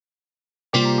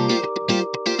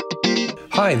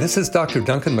Hi, this is Dr.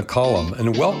 Duncan McCollum,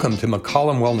 and welcome to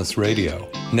McCollum Wellness Radio.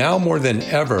 Now more than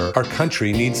ever, our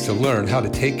country needs to learn how to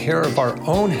take care of our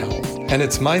own health, and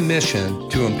it's my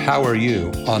mission to empower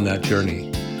you on that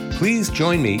journey. Please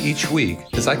join me each week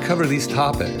as I cover these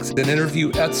topics and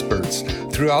interview experts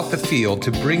throughout the field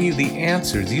to bring you the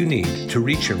answers you need to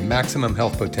reach your maximum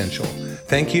health potential.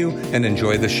 Thank you, and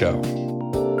enjoy the show.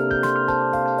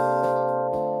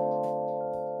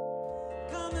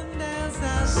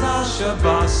 Sasha,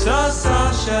 bossa,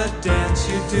 Sasha, dance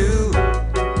you do.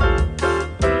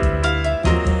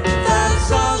 That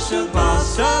Sasha,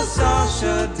 bossa,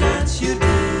 Sasha, dance you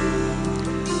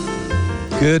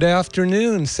do. Good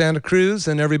afternoon, Santa Cruz,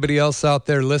 and everybody else out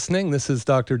there listening. This is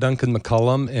Dr. Duncan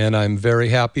McCollum, and I'm very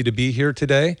happy to be here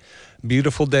today.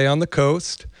 Beautiful day on the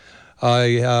coast.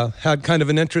 I had kind of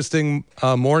an interesting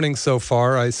morning so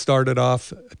far. I started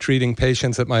off treating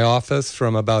patients at my office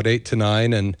from about 8 to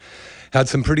 9, and had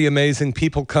some pretty amazing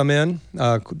people come in,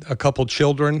 a couple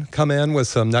children come in with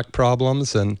some neck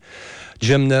problems, and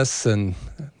gymnasts and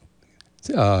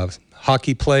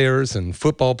hockey players and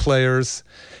football players.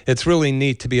 It's really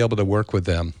neat to be able to work with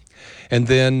them. And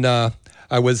then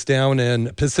I was down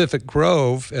in Pacific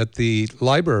Grove at the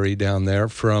library down there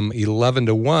from 11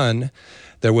 to 1.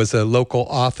 There was a local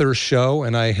author show,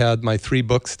 and I had my 3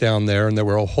 books down there, and there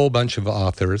were a whole bunch of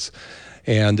authors.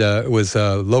 And it was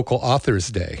a local authors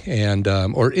day, and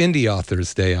or indie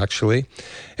authors day, actually.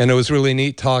 And it was really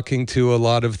neat talking to a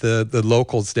lot of the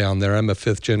locals down there. I'm a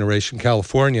 5th generation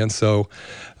Californian, so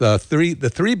the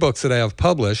three books that I have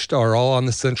published are all on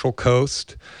the Central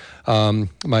Coast.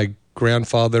 My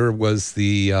grandfather was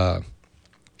the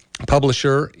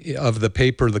publisher of the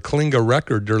paper The Kalinga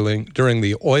Record during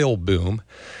the oil boom.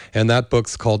 And that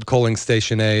book's called Coaling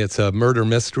Station A. It's a murder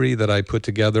mystery that I put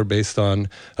together based on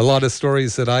a lot of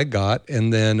stories that I got,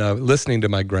 and then listening to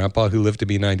my grandpa, who lived to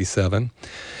be 97,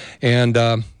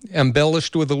 and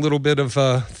embellished with a little bit of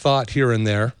thought here and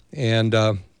there. And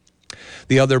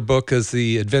the other book is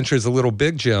The Adventures of Little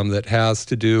Big Jim, that has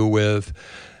to do with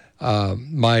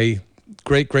my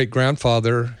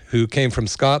great-great-grandfather, who came from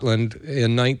Scotland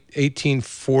in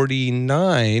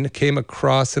 1849, came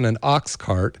across in an ox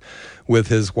cart with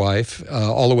his wife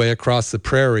all the way across the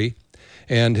prairie,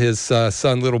 and his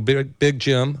son, Little Big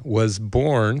Jim, was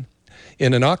born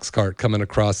in an ox cart coming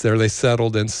across there. They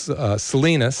settled in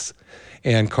Salinas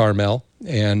and Carmel,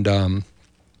 and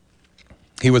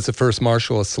he was the first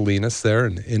marshal of Salinas there,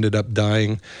 and ended up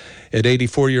dying at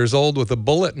 84 years old with a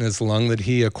bullet in his lung that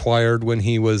he acquired when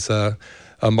he was a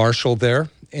marshal there.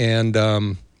 And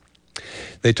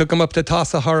they took him up to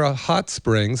Tassajara Hot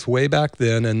Springs way back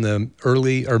then in the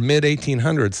early or mid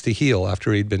 1800s to heal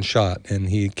after he'd been shot. And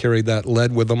he carried that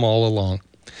lead with him all along.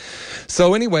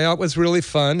 So anyway, it was really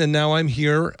fun. And now I'm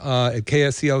here at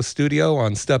KSEO studio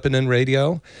on Steppin' In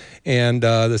Radio. And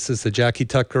this is the Jackie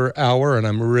Tucker Hour. And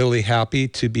I'm really happy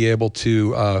to be able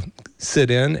to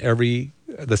sit in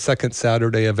the second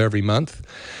Saturday of every month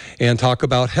and talk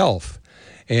about health.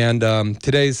 And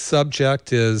today's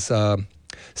subject is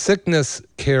sickness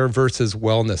care versus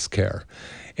wellness care.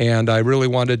 And I really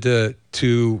wanted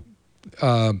to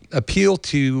appeal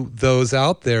to those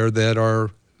out there that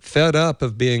are fed up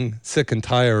of being sick and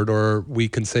tired, or we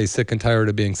can say sick and tired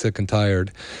of being sick and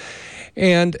tired.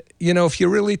 And, you know, if you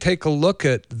really take a look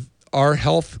at our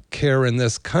health care in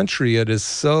this country, it is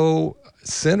so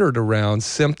centered around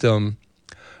symptom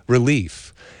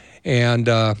relief. And,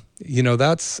 you know,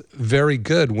 that's very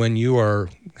good when you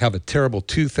have a terrible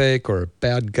toothache or a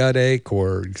bad gut ache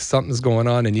or something's going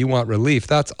on and you want relief.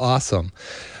 That's awesome.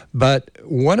 But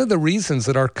one of the reasons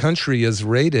that our country is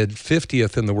rated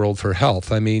 50th in the world for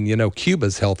health, I mean, you know,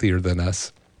 Cuba's healthier than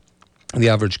us, the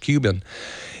average Cuban,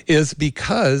 is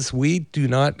because we do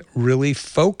not really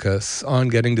focus on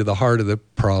getting to the heart of the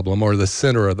problem or the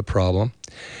center of the problem.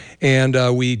 And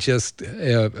we just...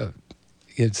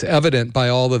 it's evident by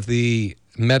all of the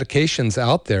medications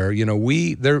out there. You know,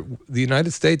 the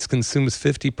United States consumes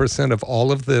 50% of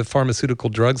all of the pharmaceutical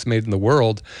drugs made in the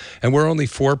world, and we're only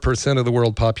 4% of the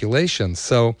world population.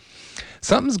 So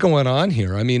something's going on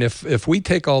here. I mean, if we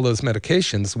take all those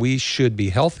medications, we should be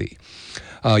healthy,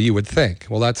 you would think.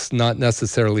 Well, that's not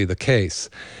necessarily the case.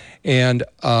 And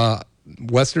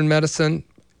Western medicine,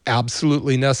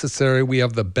 absolutely necessary. We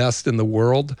have the best in the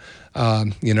world.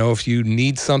 You know, if you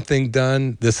need something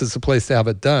done, this is the place to have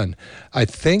it done. I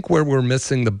think where we're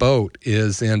missing the boat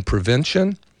is in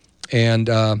prevention and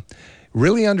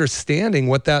really understanding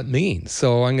what that means.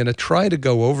 So I'm going to try to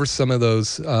go over some of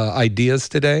those ideas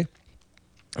today.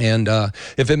 And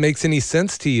if it makes any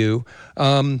sense to you,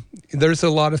 there's a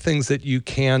lot of things that you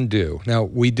can do. Now,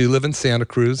 we do live in Santa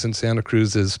Cruz, and Santa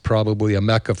Cruz is probably a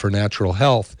mecca for natural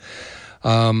health.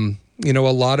 A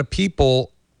lot of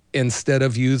people, instead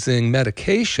of using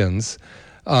medications,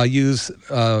 use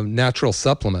natural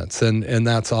supplements, and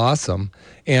that's awesome.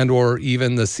 And or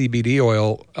even the CBD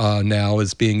oil now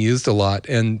is being used a lot.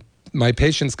 And my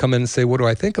patients come in and say, what do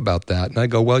I think about that? And I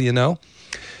go, well,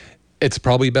 it's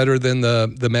probably better than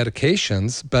the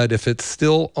medications, but if it's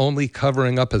still only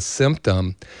covering up a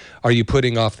symptom, are you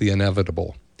putting off the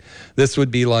inevitable? This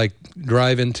would be like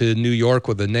driving to New York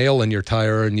with a nail in your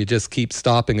tire and you just keep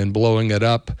stopping and blowing it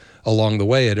up along the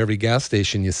way at every gas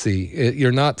station you see.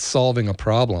 You're not solving a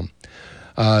problem.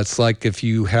 It's like if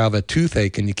you have a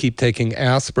toothache and you keep taking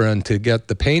aspirin to get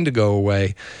the pain to go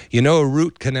away, a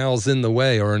root canal's in the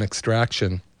way or an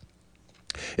extraction.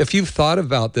 If you've thought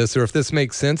about this, or if this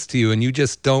makes sense to you and you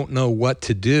just don't know what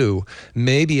to do,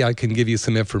 maybe I can give you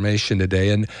some information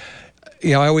today. And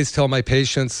I always tell my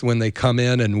patients when they come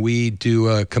in and we do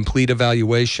a complete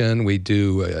evaluation, we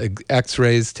do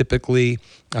x-rays typically.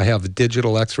 I have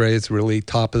digital x-rays, really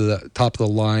top of the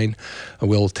line.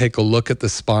 We'll take a look at the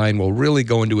spine. We'll really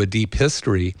go into a deep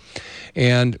history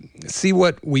and see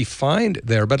what we find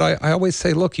there. But I always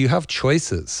say, look, you have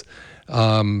choices.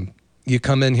 You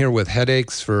come in here with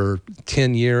headaches for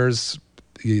 10 years,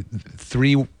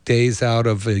 3 days out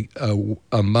of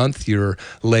a month, you're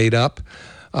laid up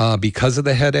because of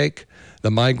the headache,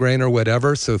 the migraine or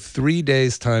whatever. So 3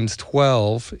 days times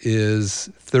 12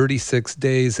 is 36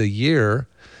 days a year.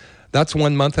 That's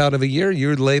 1 month out of a year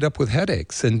you're laid up with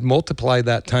headaches. And multiply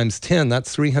that times 10,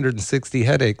 that's 360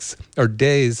 headaches or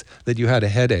days that you had a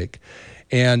headache.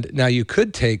 And now you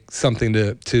could take something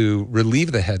to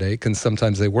relieve the headache, and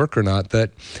sometimes they work or not,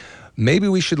 but maybe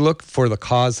we should look for the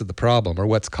cause of the problem or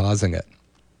what's causing it.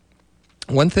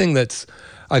 One thing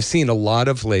I've seen a lot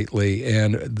of lately,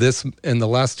 and this in the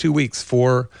last 2 weeks,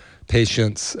 4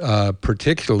 patients,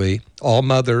 particularly all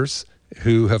mothers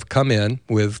who have come in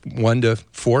with 1 to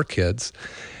 4 kids,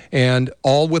 and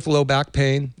all with low back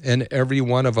pain, and every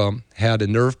one of them had a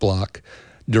nerve block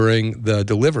during the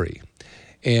delivery.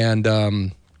 And,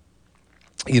 and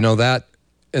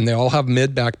they all have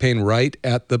mid-back pain right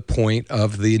at the point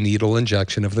of the needle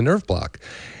injection of the nerve block.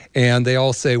 And they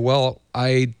all say, well,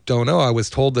 I don't know. I was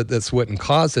told that this wouldn't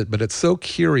cause it, but it's so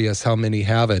curious how many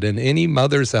have it. And any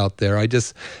mothers out there, I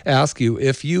just ask you,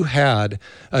 if you had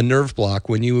a nerve block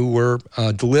when you were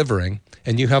delivering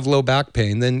and you have low back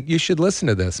pain, then you should listen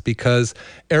to this, because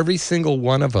every single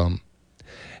one of them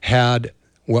had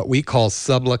what we call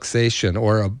subluxation,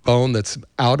 or a bone that's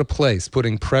out of place,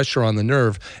 putting pressure on the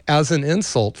nerve as an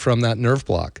insult from that nerve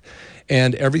block.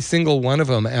 And every single one of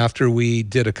them, after we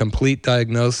did a complete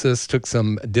diagnosis, took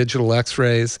some digital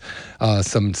x-rays,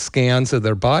 some scans of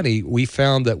their body, we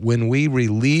found that when we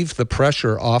relieved the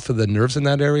pressure off of the nerves in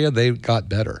that area, they got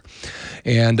better.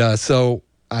 And so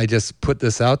I just put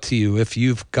this out to you. If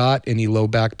you've got any low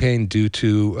back pain due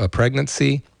to a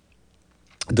pregnancy,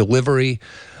 delivery,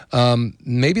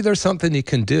 maybe there's something you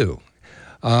can do.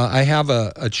 I have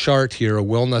a chart here, a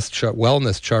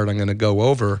wellness chart I'm going to go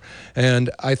over, and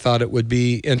I thought it would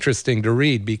be interesting to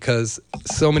read, because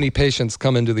so many patients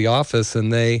come into the office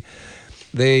and they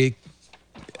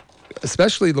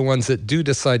especially the ones that do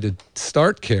decide to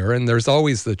start care, and there's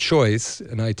always the choice,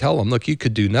 and I tell them, look, you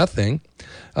could do nothing.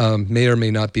 May or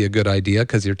may not be a good idea,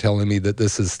 because you're telling me that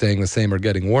this is staying the same or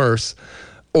getting worse,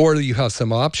 or you have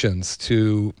some options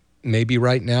to. Maybe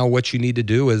right now what you need to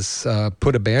do is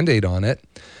put a Band-Aid on it,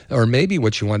 or maybe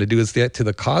what you want to do is get to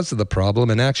the cause of the problem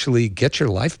and actually get your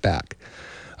life back.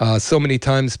 So many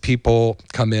times people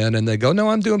come in and they go, no,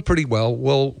 I'm doing pretty well.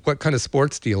 Well, what kind of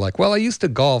sports do you like? Well, I used to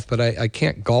golf, but I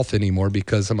can't golf anymore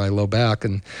because of my low back,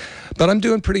 but I'm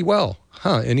doing pretty well.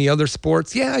 Any other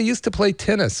sports? Yeah, I used to play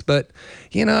tennis, but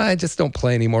I just don't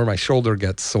play anymore. My shoulder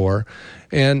gets sore.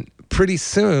 And pretty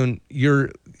soon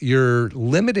you're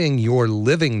limiting your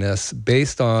livingness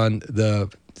based on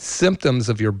the symptoms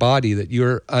of your body that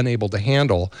you're unable to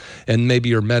handle, and maybe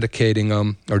you're medicating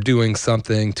them or doing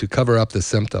something to cover up the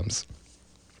symptoms.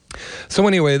 So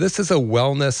anyway, this is a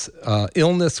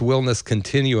illness-wellness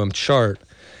continuum chart,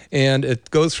 and it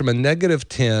goes from a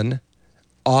 -10,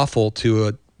 awful, to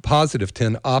a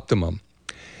 +10, optimum.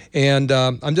 And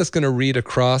I'm just going to read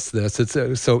across this.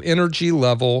 So energy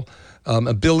level,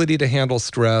 ability to handle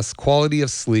stress, quality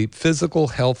of sleep, physical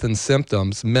health and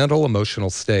symptoms, mental, emotional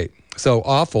state. So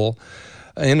awful,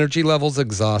 energy levels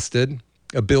exhausted,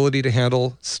 ability to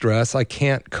handle stress. I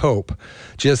can't cope.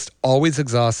 Just always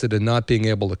exhausted and not being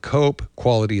able to cope.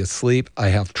 Quality of sleep. I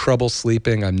have trouble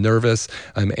sleeping. I'm nervous.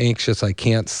 I'm anxious. I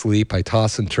can't sleep. I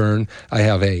toss and turn. I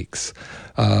have aches.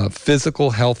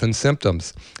 Physical health and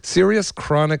symptoms. Serious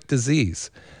chronic disease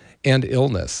and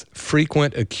illness,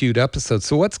 frequent acute episodes.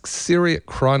 So what's serious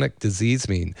chronic disease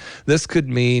mean? This could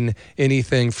mean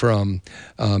anything from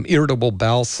irritable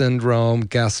bowel syndrome,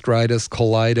 gastritis,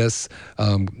 colitis,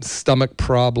 stomach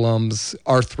problems,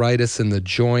 arthritis in the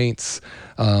joints,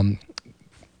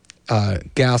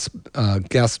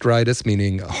 gastritis,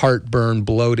 meaning heartburn,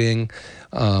 bloating,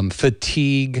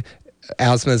 fatigue,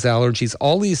 asthmas, allergies.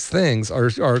 All these things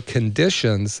are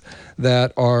conditions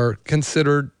that are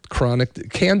considered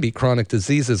can be chronic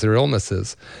diseases or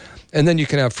illnesses. And then you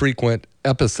can have frequent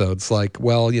episodes like,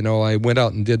 well, I went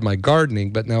out and did my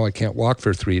gardening, but now I can't walk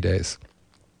for 3 days.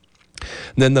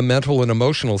 And then the mental and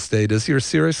emotional state is you're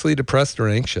seriously depressed or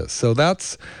anxious. So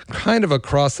that's kind of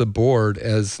across the board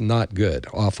as not good,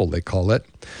 awful they call it.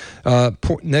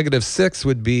 -6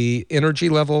 would be energy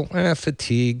level,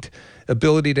 fatigued,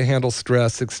 ability to handle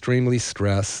stress, extremely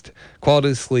stressed,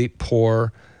 quality of sleep,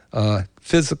 poor,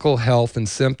 physical health and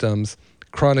symptoms,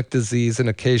 chronic disease and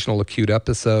occasional acute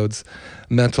episodes,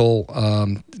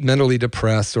 mentally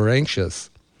depressed or anxious.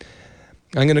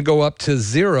 I'm going to go up to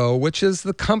 0, which is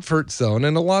the comfort zone.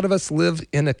 And a lot of us live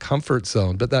in a comfort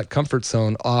zone, but that comfort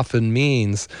zone often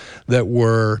means that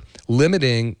we're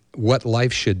limiting what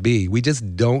life should be. We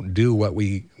just don't do what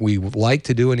we like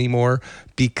to do anymore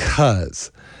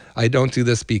because I don't do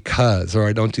this because, or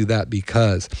I don't do that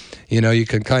because. You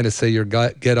can kind of say your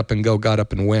get up and go, got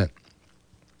up and went.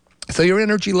 So your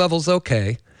energy level's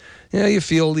okay. You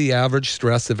feel the average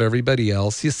stress of everybody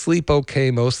else. You sleep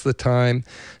okay most of the time.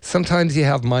 Sometimes you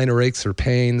have minor aches or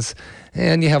pains,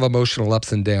 and you have emotional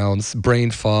ups and downs,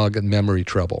 brain fog, and memory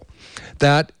trouble.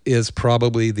 That is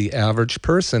probably the average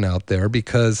person out there,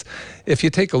 because if you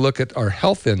take a look at our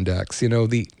health index,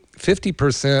 the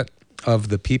 50% of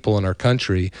the people in our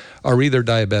country are either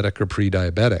diabetic or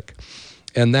pre-diabetic.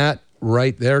 And that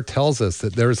right there tells us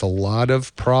that there's a lot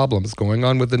of problems going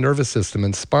on with the nervous system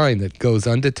and spine that goes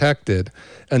undetected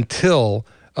until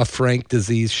a frank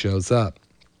disease shows up.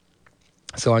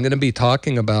 So I'm going to be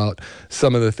talking about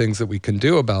some of the things that we can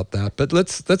do about that. But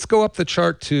let's go up the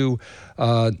chart to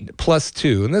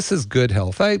 +2. And this is good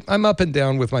health. I'm up and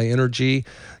down with my energy.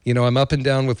 I'm up and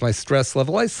down with my stress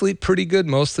level. I sleep pretty good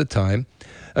most of the time.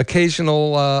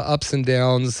 Occasional ups and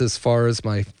downs as far as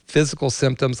my physical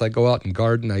symptoms. I go out and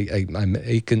garden. I'm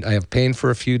aching. I have pain for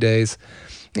a few days.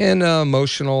 And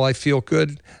emotional, I feel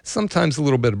good. Sometimes a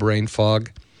little bit of brain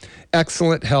fog.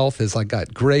 Excellent health is I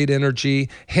got great energy,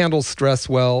 handle stress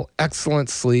well, excellent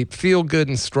sleep, feel good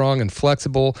and strong and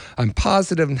flexible. I'm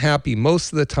positive and happy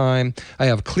most of the time. I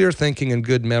have clear thinking and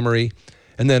good memory.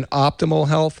 And then optimal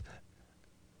health,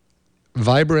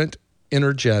 vibrant,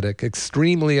 energetic,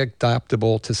 extremely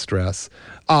adaptable to stress,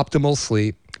 optimal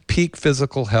sleep, peak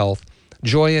physical health,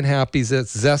 joy and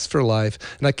happiness, zest for life,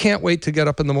 and I can't wait to get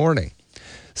up in the morning.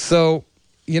 So,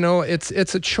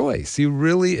 it's a choice.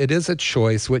 It is a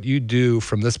choice what you do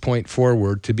from this point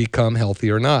forward to become healthy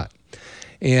or not.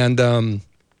 And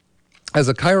as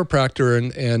a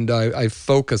chiropractor, and I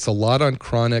focus a lot on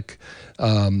chronic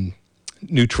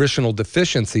nutritional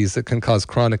deficiencies that can cause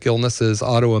chronic illnesses,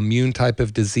 autoimmune type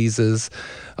of diseases.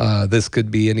 This could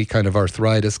be any kind of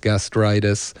arthritis,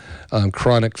 gastritis,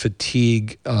 chronic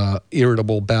fatigue,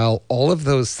 irritable bowel. All of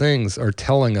those things are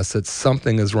telling us that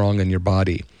something is wrong in your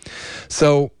body.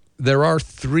 So there are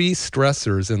 3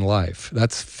 stressors in life.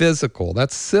 That's physical.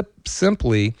 That's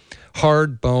simply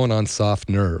hard bone on soft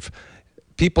nerve.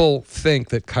 People think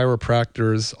that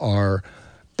chiropractors are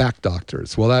back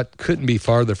doctors. Well, that couldn't be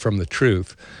farther from the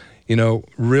truth.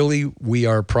 Really, we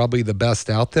are probably the best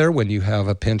out there when you have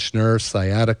a pinched nerve,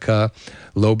 sciatica,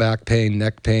 low back pain,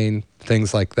 neck pain,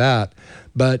 things like that.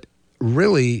 But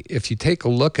really, if you take a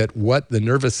look at what the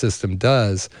nervous system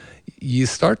does, you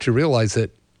start to realize that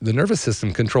the nervous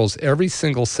system controls every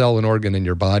single cell and organ in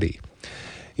your body.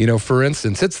 For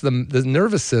instance, it's the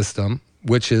nervous system,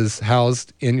 which is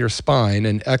housed in your spine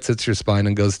and exits your spine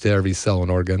and goes to every cell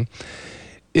and organ,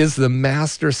 is the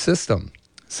master system.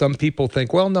 Some people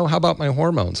think, well, no, how about my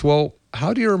hormones? Well,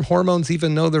 how do your hormones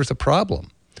even know there's a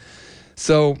problem?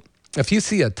 So if you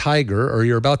see a tiger or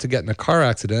you're about to get in a car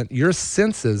accident, your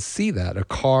senses see that. A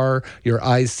car, your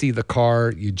eyes see the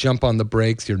car, you jump on the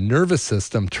brakes, your nervous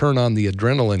system turn on the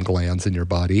adrenaline glands in your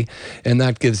body, and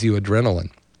that gives you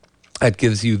adrenaline. That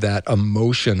gives you that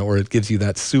emotion, or it gives you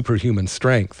that superhuman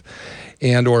strength.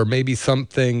 Or maybe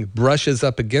something brushes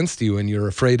up against you and you're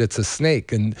afraid it's a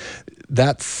snake. And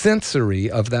that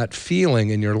sensory of that feeling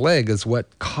in your leg is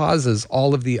what causes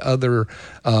all of the other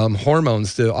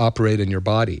hormones to operate in your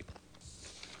body.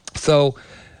 So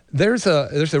there's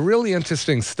a really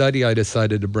interesting study I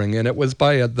decided to bring in. It was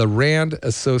by the RAND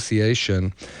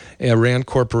Association, RAND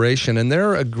Corporation, and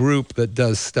they're a group that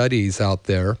does studies out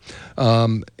there,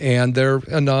 and they're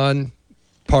a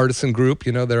non-partisan group.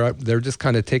 They're just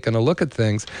kind of taking a look at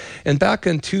things. And back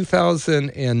in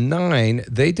 2009,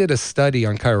 they did a study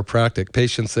on chiropractic,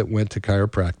 patients that went to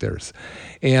chiropractors,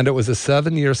 and it was a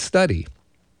 7-year study.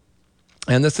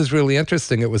 And this is really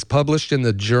interesting. It was published in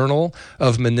the Journal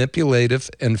of Manipulative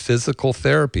and Physical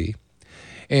Therapy.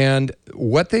 And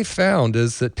what they found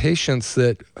is that patients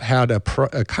that had a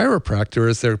chiropractor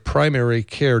as their primary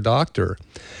care doctor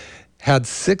had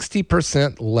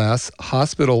 60% less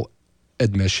hospital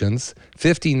admissions,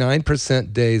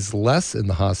 59% days less in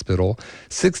the hospital,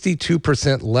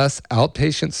 62% less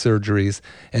outpatient surgeries,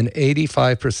 and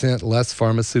 85% less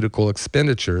pharmaceutical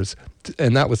expenditures.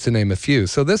 And that was to name a few.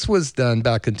 So this was done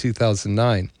back in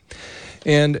 2009.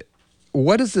 And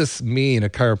what does this mean, a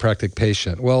chiropractic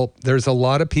patient? Well, there's a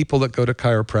lot of people that go to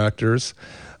chiropractors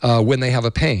when they have a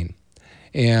pain.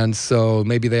 And so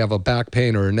maybe they have a back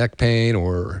pain or a neck pain,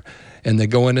 and they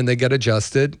go in and they get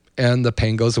adjusted, and the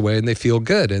pain goes away and they feel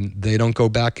good, and they don't go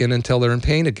back in until they're in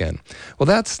pain again. Well,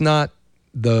 that's not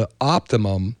the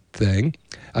optimum thing.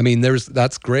 I mean,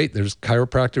 that's great. There's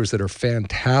chiropractors that are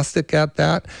fantastic at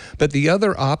that. But the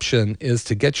other option is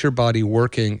to get your body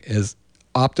working as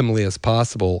optimally as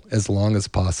possible, as long as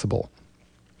possible.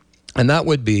 And that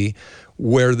would be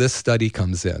where this study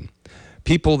comes in.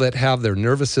 People that have their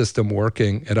nervous system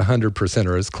working at 100%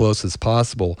 or as close as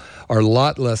possible are a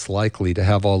lot less likely to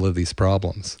have all of these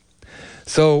problems.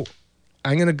 So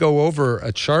I'm going to go over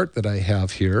a chart that I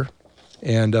have here.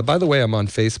 And by the way, I'm on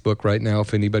Facebook right now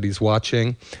if anybody's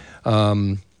watching.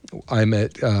 I'm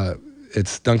at,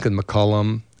 it's Duncan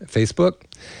McCollum Facebook.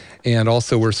 And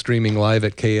also we're streaming live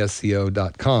at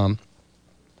ksco.com.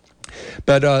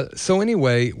 But so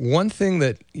anyway, one thing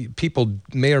that people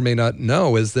may or may not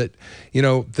know is that,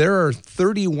 there are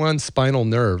 31 spinal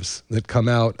nerves that come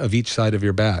out of each side of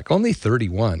your back. Only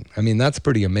 31. I mean, that's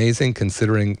pretty amazing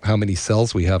considering how many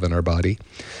cells we have in our body.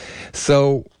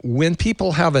 So when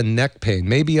people have a neck pain,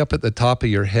 maybe up at the top of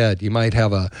your head, you might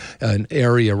have an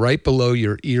area right below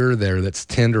your ear there that's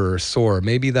tender or sore.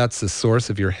 Maybe that's the source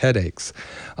of your headaches.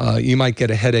 You might get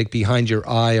a headache behind your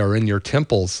eye or in your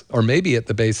temples, or maybe at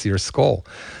the base of your skull.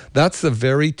 That's the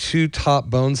very two top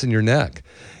bones in your neck.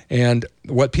 And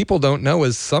what people don't know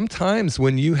is sometimes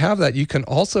when you have that, you can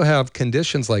also have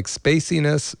conditions like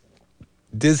spaciness,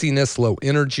 dizziness, low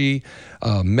energy,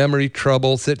 memory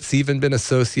troubles. It's even been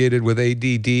associated with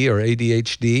ADD or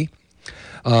ADHD,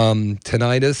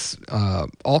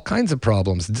 tinnitus, all kinds of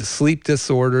problems, sleep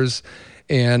disorders.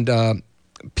 And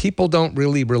people don't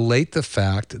really relate the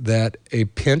fact that a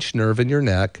pinched nerve in your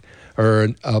neck or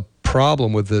a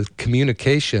problem with the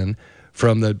communication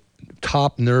from the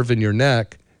top nerve in your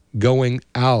neck going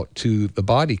out to the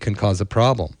body can cause a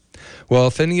problem. Well,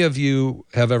 if any of you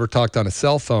have ever talked on a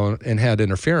cell phone and had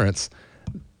interference,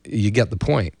 you get the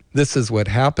point. This is what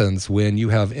happens when you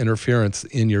have interference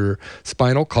in your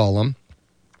spinal column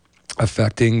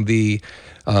affecting the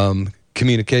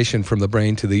communication from the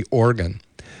brain to the organ.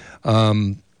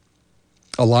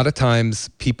 A lot of times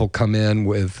people come in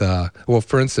with,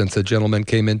 for instance, a gentleman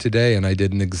came in today and I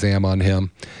did an exam on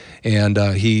him, and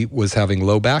he was having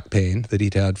low back pain that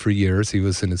he'd had for years. He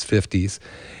was in his 50s.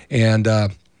 And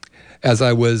as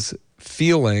I was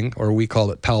feeling, or we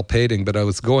call it palpating, but I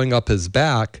was going up his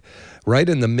back, right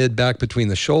in the mid-back between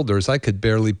the shoulders, I could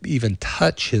barely even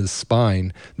touch his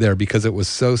spine there because it was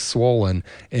so swollen,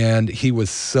 and he was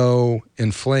so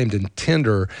inflamed and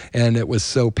tender, and it was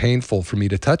so painful for me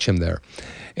to touch him there.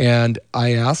 And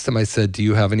I asked him, I said, do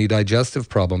you have any digestive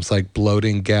problems like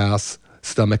bloating, gas,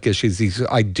 stomach issues? He said,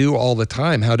 I do all the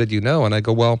time. How did you know? And I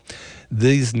go, well,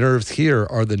 these nerves here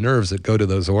are the nerves that go to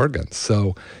those organs.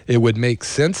 So it would make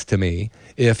sense to me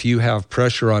if you have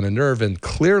pressure on a nerve, and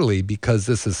clearly because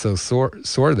this is so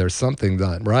sore, there's something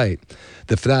not right.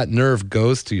 If that nerve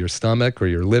goes to your stomach or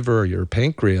your liver or your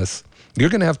pancreas, you're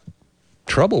going to have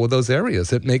trouble with those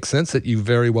areas. It makes sense that you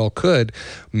very well could.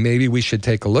 Maybe we should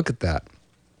take a look at that.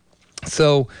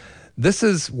 So this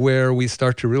is where we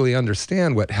start to really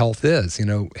understand what health is.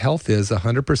 Health is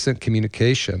 100%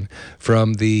 communication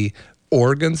from the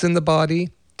organs in the body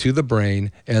to the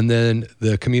brain, and then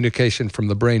the communication from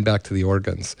the brain back to the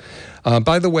organs.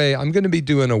 By the way, I'm going to be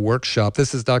doing a workshop.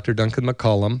 This is Dr. Duncan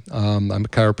McCollum. I'm a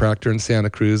chiropractor in Santa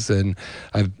Cruz, and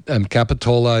I'm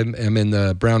Capitola. I'm in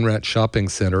the Brown Ranch Shopping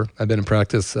Center. I've been in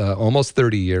practice almost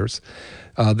 30 years.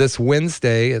 This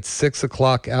Wednesday at 6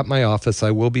 o'clock at my office, I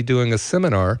will be doing a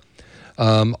seminar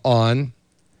on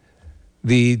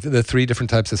the three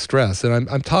different types of stress. And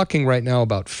I'm talking right now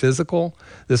about physical.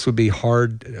 This would be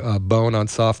hard bone on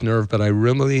soft nerve, but I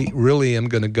really am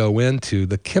going to go into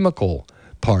the chemical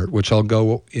part, which I'll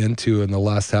go into in the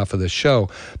last half of the show.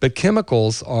 But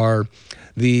chemicals are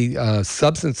the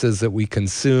substances that we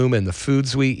consume and the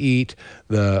foods we eat,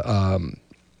 the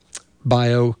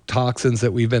biotoxins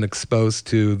that we've been exposed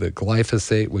to, the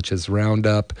glyphosate, which is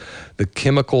Roundup, the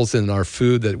chemicals in our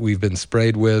food that we've been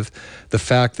sprayed with, the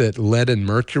fact that lead and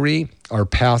mercury are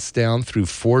passed down through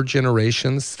 4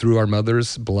 generations through our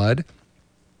mother's blood.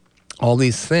 All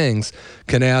these things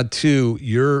can add to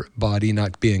your body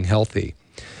not being healthy.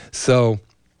 So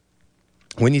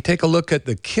when you take a look at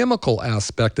the chemical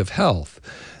aspect of health,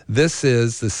 this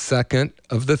is the second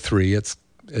of the 3.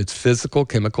 It's physical,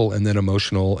 chemical, and then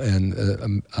emotional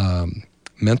and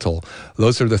mental.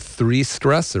 Those are the 3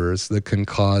 stressors that can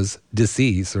cause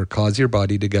disease or cause your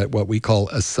body to get what we call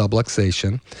a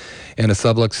subluxation. And a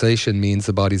subluxation means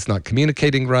the body's not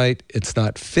communicating right, it's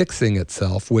not fixing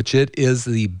itself, which it is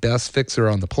the best fixer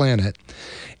on the planet,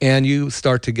 and you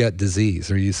start to get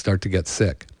disease or you start to get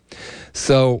sick.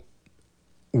 So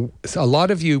a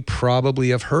lot of you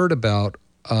probably have heard about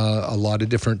a lot of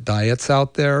different diets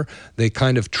out there. They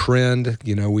kind of trend.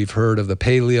 We've heard of the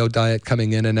paleo diet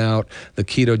coming in and out, the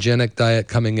ketogenic diet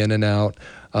coming in and out,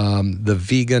 the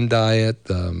vegan diet,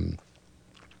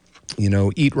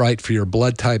 eat right for your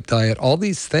blood type diet. All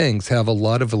these things have a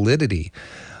lot of validity.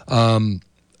 And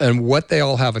what they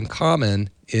all have in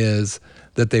common is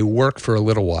that they work for a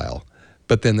little while,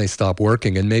 but then they stop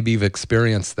working. And maybe you've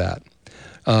experienced that.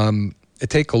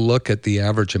 Take a look at the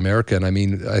average American.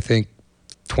 I think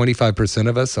 25%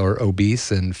 of us are obese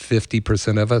and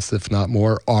 50% of us, if not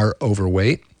more, are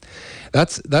overweight.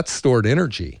 That's stored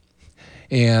energy.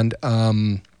 And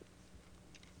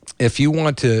if you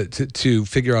want to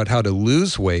figure out how to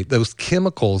lose weight, those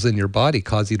chemicals in your body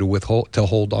cause you to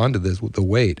hold on to the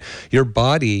weight. Your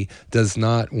body does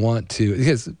not want to,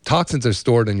 because toxins are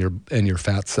stored in your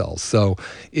fat cells. So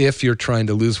if you're trying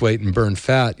to lose weight and burn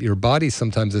fat, your body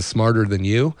sometimes is smarter than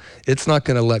you. It's not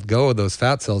going to let go of those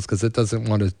fat cells because it doesn't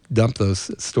want to dump those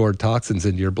stored toxins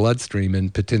into your bloodstream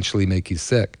and potentially make you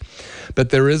sick. But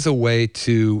there is a way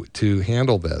to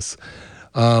handle this.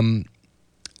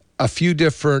 A few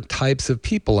different types of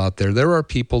people out there. There are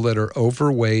people that are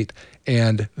overweight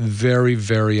and very,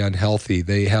 very unhealthy.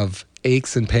 They have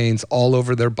aches and pains all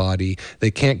over their body.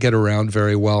 They can't get around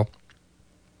very well.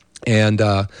 And,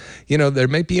 they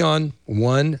may be on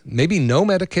one, maybe no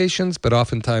medications, but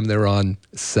oftentimes they're on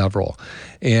several.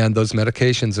 And those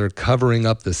medications are covering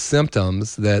up the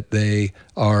symptoms that they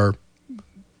are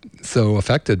so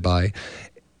affected by.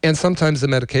 And sometimes the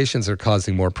medications are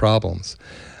causing more problems.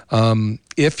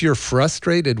 If you're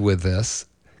frustrated with this,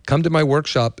 come to my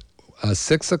workshop,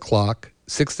 6 o'clock,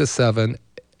 6 to 7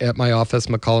 at my office,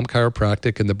 McCollum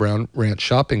Chiropractic in the Brown Ranch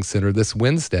Shopping Center this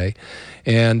Wednesday.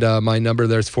 And my number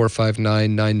there is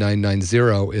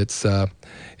 459-9990.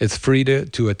 It's free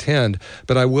to attend,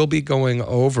 but I will be going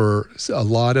over a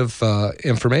lot of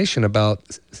information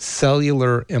about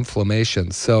cellular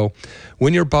inflammation. So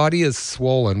when your body is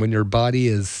swollen, when your body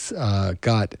is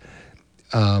got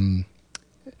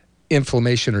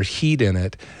inflammation or heat in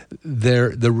it,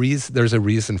 there's a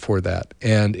reason for that,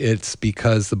 and it's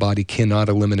because the body cannot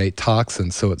eliminate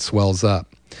toxins, so it swells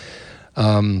up.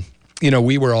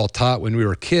 We were all taught when we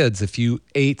were kids, if you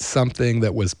ate something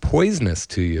that was poisonous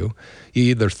to you, you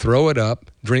either throw it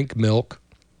up, drink milk,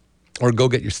 or go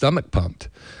get your stomach pumped,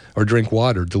 or drink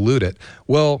water, dilute it.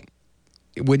 Well,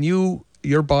 when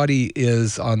your body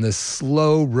is on this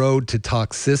slow road to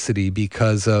toxicity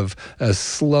because of a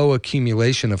slow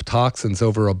accumulation of toxins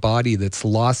over a body that's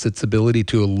lost its ability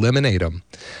to eliminate them.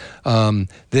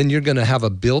 Then you're going to have a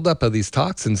buildup of these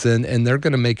toxins and they're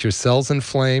going to make your cells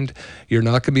inflamed. You're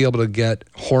not going to be able to get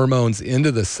hormones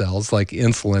into the cells, like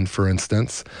insulin, for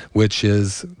instance, which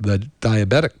is the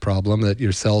diabetic problem that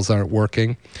your cells aren't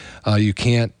working.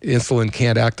 Insulin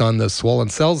can't act on the swollen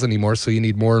cells anymore, so you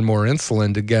need more and more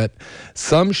insulin to get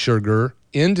some sugar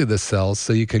into the cells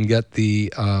so you can get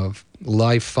the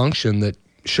life function that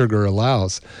sugar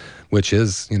allows, which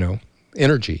is,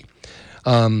 energy.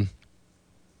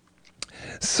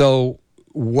 So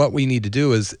what we need to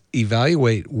do is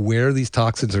evaluate where these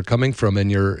toxins are coming from in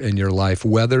your life,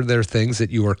 whether they're things that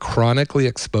you are chronically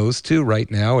exposed to right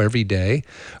now every day.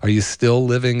 Are you still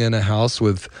living in a house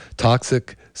with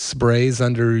toxic sprays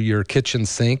under your kitchen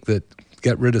sink that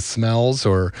get rid of smells,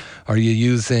 or are you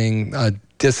using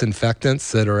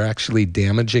disinfectants that are actually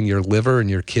damaging your liver and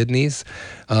your kidneys?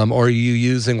 Or are you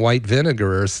using white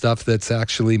vinegar or stuff that's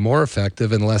actually more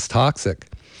effective and less toxic?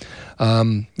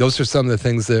 Those are some of the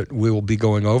things that we will be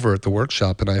going over at the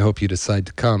workshop, and I hope you decide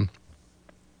to come.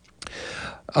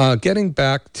 Getting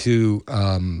back to,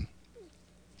 I'll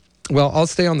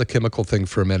stay on the chemical thing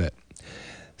for a minute.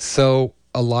 So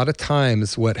a lot of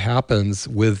times what happens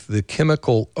with the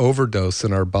chemical overdose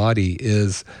in our body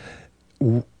is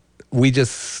we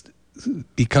just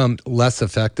become less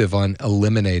effective on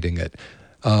eliminating it.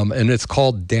 And it's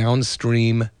called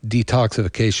downstream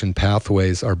detoxification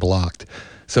pathways are blocked.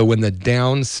 So when the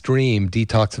downstream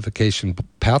detoxification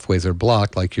pathways are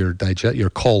blocked, like your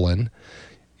colon,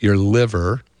 your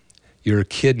liver, your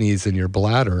kidneys, and your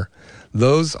bladder,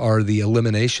 those are the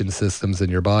elimination systems in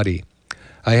your body.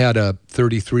 I had a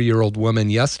 33-year-old woman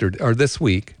this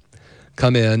week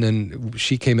come in, and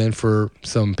she came in for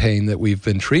some pain that we've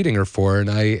been treating her for, and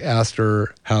I asked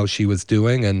her how she was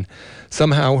doing, and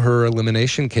somehow her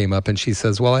elimination came up, and she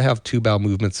says, well, I have 2 bowel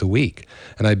movements a week,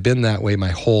 and I've been that way my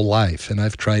whole life, and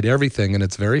I've tried everything, and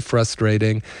it's very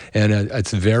frustrating, and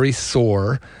it's very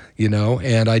sore,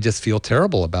 and I just feel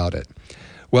terrible about it.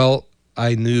 Well,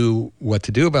 I knew what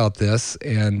to do about this,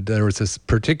 and there was this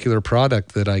particular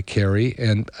product that I carry,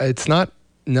 and it's not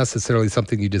necessarily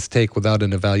something you just take without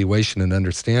an evaluation and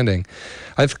understanding.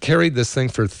 I've carried this thing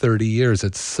for 30 years.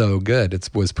 It's so good. It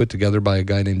was put together by a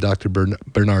guy named Dr.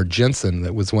 Bernard Jensen,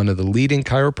 that was one of the leading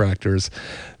chiropractors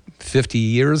 50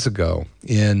 years ago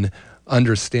in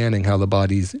understanding how the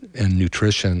bodies and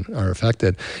nutrition are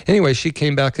affected. Anyway, she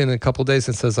came back in a couple of days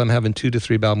and says, I'm having 2 to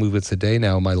 3 bowel movements a day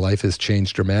now. My life has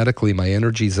changed dramatically. My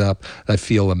energy's up. I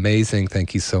feel amazing.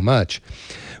 Thank you so much.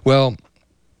 Well,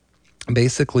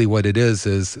 basically what it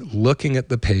is looking at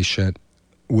the patient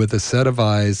with a set of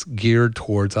eyes geared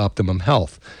towards optimum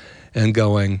health and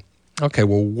going, okay,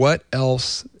 well, what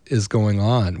else is going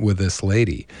on with this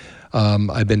lady?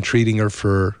 I've been treating her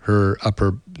for her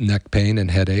upper neck pain and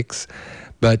headaches,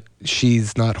 but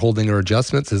she's not holding her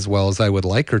adjustments as well as I would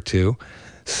like her to.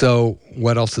 So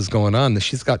what else is going on?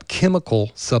 She's got chemical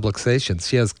subluxations.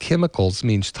 She has chemicals,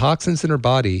 means toxins in her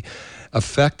body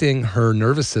affecting her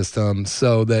nervous system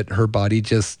so that her body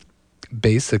just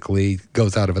basically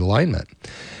goes out of alignment.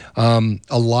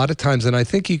 A lot of times, and I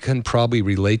think you can probably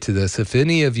relate to this, if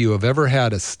any of you have ever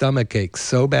had a stomach ache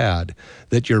so bad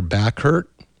that your back hurt,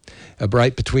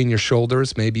 right between your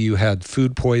shoulders, maybe you had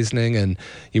food poisoning and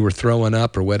you were throwing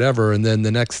up or whatever, and then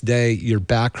the next day your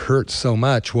back hurts so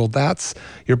much. Well,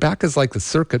 your back is like the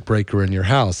circuit breaker in your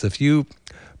house. If you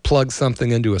plug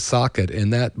something into a socket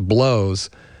and that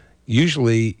blows,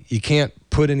 usually you can't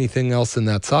put anything else in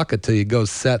that socket till you go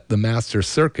set the master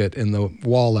circuit in the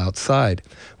wall outside.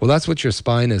 Well, that's what your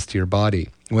spine is to your body.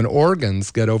 When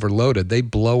organs get overloaded, they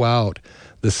blow out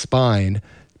the spine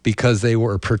because they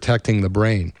were protecting the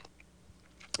brain.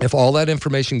 If all that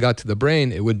information got to the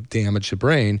brain, it would damage the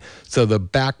brain. So the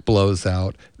back blows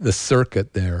out the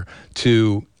circuit there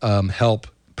to help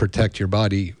protect your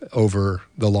body over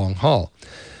the long haul.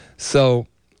 So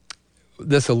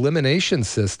this elimination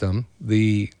system,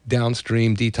 the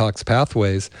downstream detox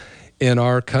pathways in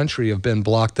our country have been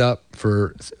blocked up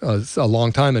for a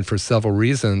long time and for several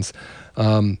reasons.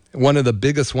 One of the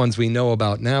biggest ones we know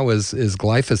about now is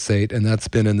glyphosate, and that's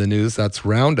been in the news. That's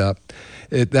Roundup.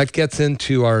 That gets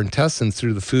into our intestines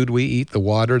through the food we eat, the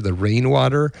water, the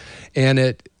rainwater, and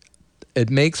it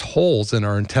makes holes in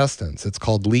our intestines. It's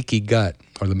called leaky gut,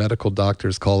 or the medical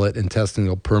doctors call it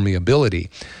intestinal permeability.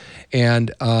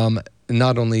 And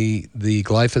not only the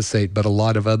glyphosate, but a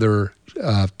lot of other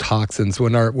toxins.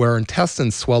 Where our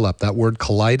intestines swell up, that word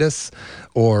colitis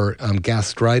or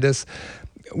gastritis,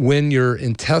 when your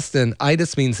intestine,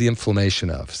 itis means the inflammation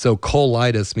of, so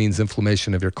colitis means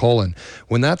inflammation of your colon.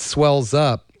 When that swells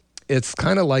up, it's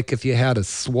kind of like if you had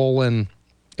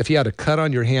a cut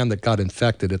on your hand that got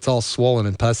infected, it's all swollen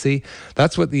and pussy.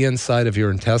 That's what the inside of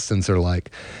your intestines are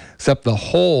like, except the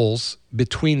holes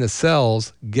between the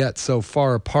cells get so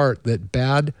far apart that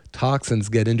bad toxins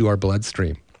get into our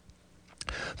bloodstream.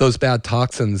 Those bad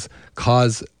toxins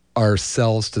cause our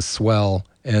cells to swell,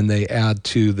 and they add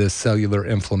to the cellular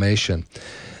inflammation.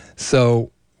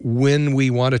 So when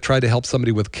we want to try to help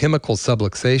somebody with chemical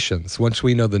subluxations, once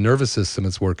we know the nervous system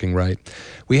is working right,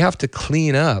 we have to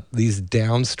clean up these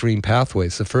downstream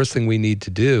pathways. The first thing we need to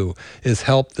do is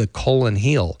help the colon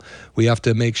heal. We have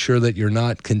to make sure that you're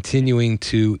not continuing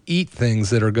to eat things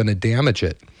that are going to damage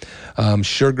it.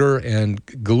 Sugar and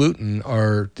gluten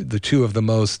are the two of the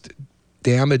most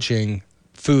damaging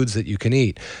foods that you can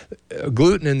eat.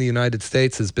 Gluten in the United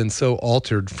States has been so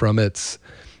altered from its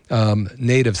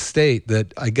native state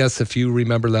that I guess if you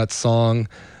remember that song,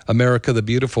 America the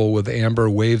Beautiful with Amber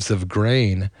Waves of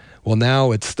Grain, well,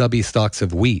 now it's stubby stalks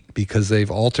of wheat because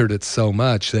they've altered it so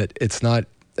much that it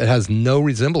has no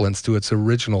resemblance to its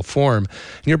original form,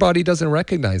 and your body doesn't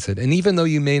recognize it. And even though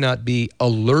you may not be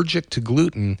allergic to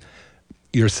gluten,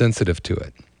 you're sensitive to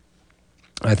it.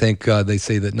 I think they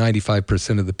say that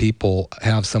 95% of the people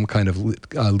have some kind of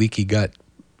leaky gut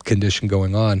condition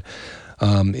going on.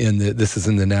 This is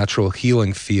in the natural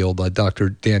healing field. Dr.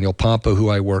 Daniel Pompa, who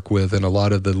I work with, and a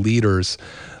lot of the leaders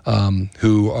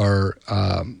who are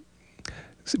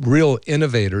real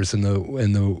innovators in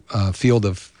the field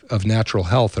of natural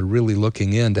health are really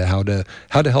looking into how to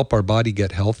help our body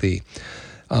get healthy.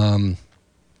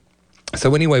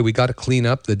 So anyway, we got to clean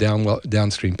up the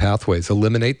downstream pathways,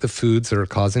 eliminate the foods that are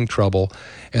causing trouble,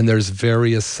 and there's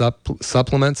various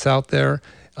supplements out there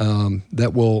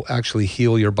that will actually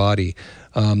heal your body.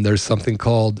 There's something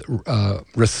called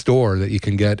Restore that you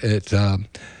can get at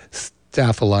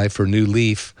Staff Alive or New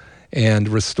Leaf, and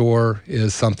Restore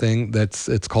is something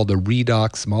it's called a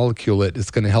redox molecule.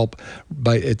 It's going to help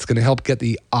get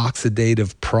the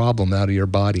oxidative problem out of your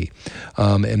body,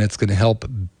 and it's going to help.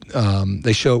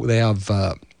 They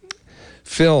have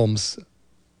films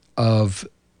of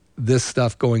this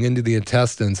stuff going into the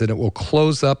intestines, and it will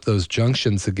close up those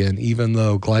junctions again, even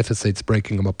though glyphosate's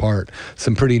breaking them apart.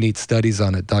 Some pretty neat studies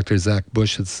on it. Dr. Zach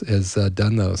Bush has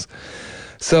done those.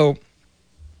 So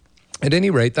at any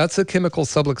rate, that's a chemical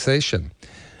subluxation.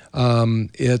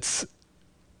 It's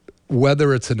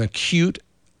whether it's an acute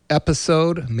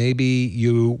episode, maybe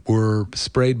you were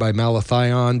sprayed by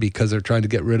malathion because they're trying to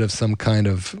get rid of some kind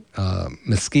of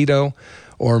mosquito,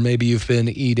 or maybe you've been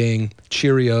eating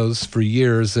Cheerios for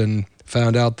years and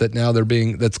found out that now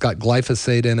that's got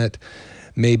glyphosate in it.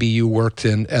 Maybe you worked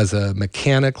as a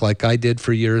mechanic like I did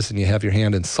for years and you have your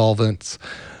hand in solvents.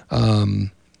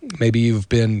 Maybe you've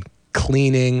been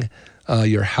cleaning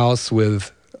your house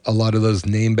with a lot of those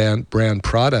name brand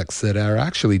products that are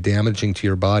actually damaging to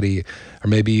your body, or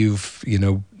maybe you've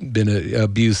been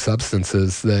abused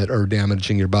substances that are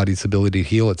damaging your body's ability to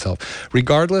heal itself.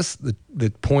 Regardless, the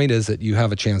point is that you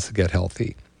have a chance to get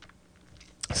healthy.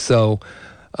 So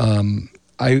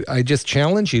I just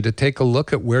challenge you to take a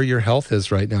look at where your health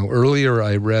is right now. Earlier,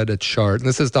 I read a chart, and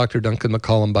this is Dr. Duncan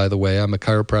McCollum, by the way. I'm a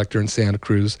chiropractor in Santa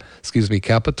Cruz,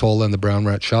 Capitola, in the Brown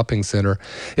Rat Shopping Center.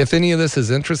 If any of this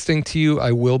is interesting to you,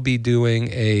 I will be doing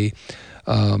a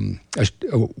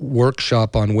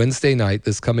workshop on Wednesday night,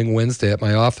 this coming Wednesday, at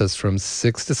my office from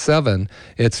 6 to 7.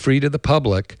 It's free to the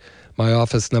public. My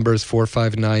office number is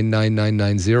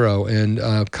 459-9990.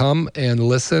 And come and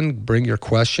listen, bring your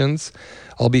questions.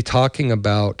 I'll be talking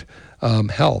about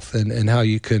health and how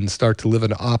you can start to live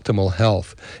an optimal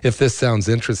health, if this sounds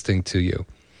interesting to you.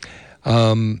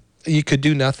 You could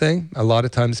do nothing. A lot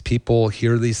of times people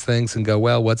hear these things and go,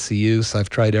 well, what's the use? I've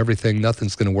tried everything.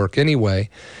 Nothing's going to work anyway.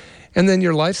 And then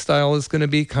your lifestyle is going to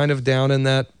be kind of down in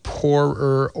that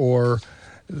poorer or,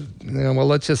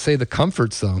 let's just say the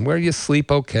comfort zone, where you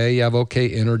sleep okay, you have okay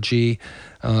energy,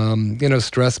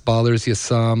 stress bothers you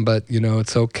some, but,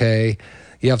 it's okay.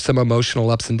 You have some emotional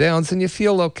ups and downs, and you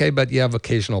feel okay, but you have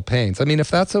occasional pains. I mean,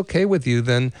 if that's okay with you,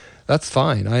 then that's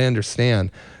fine. I understand.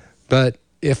 But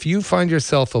if you find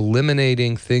yourself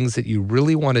eliminating things that you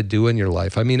really want to do in your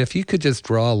life, I mean, if you could just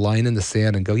draw a line in the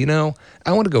sand and go,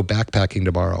 I want to go backpacking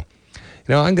tomorrow.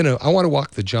 I want to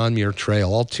walk the John Muir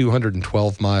Trail, all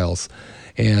 212 miles.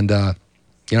 And,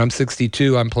 I'm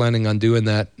 62. I'm planning on doing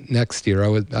that next year.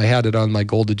 I had it on my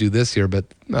goal to do this year, but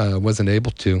wasn't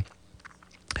able to.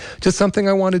 Just something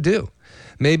I want to do.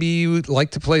 Maybe you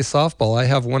like to play softball. I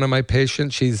have one of my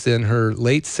patients, she's in her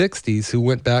late 60s, who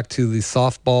went back to the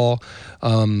softball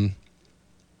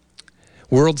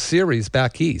World Series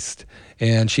back east.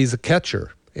 And she's a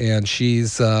catcher. And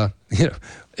she's, well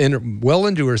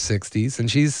into her 60s. And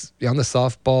she's on the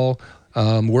softball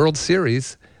World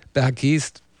Series back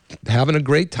east having a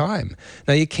great time.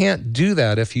 Now, you can't do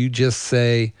that if you just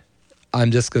say,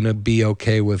 I'm just going to be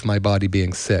okay with my body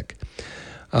being sick.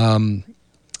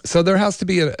 So there has to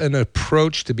be an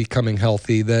approach to becoming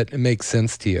healthy that makes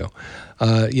sense to you.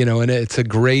 And it's a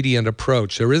gradient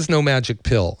approach. There is no magic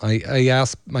pill. I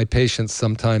ask my patients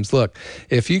sometimes, look,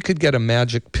 if you could get a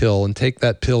magic pill and take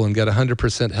that pill and get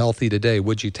 100% healthy today,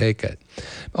 would you take it?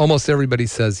 Almost everybody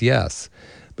says yes.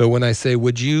 But when I say,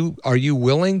 are you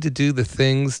willing to do the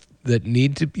things that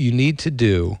you need to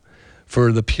do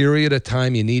for the period of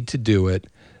time you need to do it?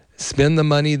 Spend the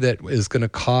money that is going to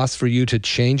cost for you to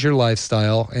change your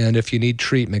lifestyle, and if you need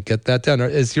treatment, get that done.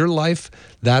 Is your life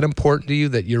that important to you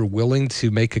that you're willing to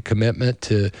make a commitment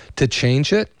to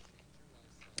change it?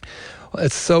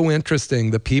 It's so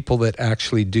interesting, the people that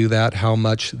actually do that, how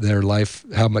much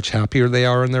happier they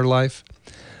are in their life.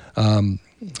 A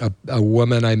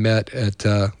woman I met at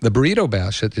the Burrito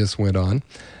Bash that just went on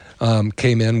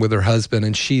came in with her husband,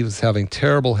 and she was having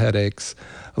terrible headaches,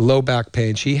 low back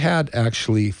pain. She had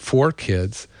actually 4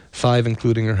 kids, 5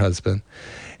 including her husband,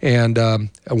 and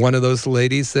one of those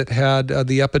ladies that had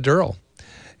the epidural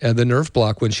and the nerve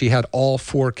block when she had all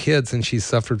 4 kids, and she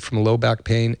suffered from low back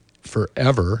pain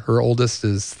forever. Her oldest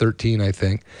is 13, I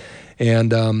think,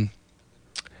 and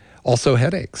also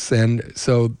headaches. And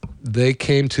so they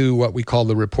came to what we call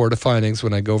the report of findings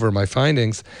when I go over my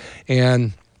findings,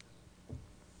 and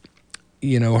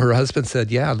her husband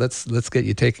said, yeah, let's get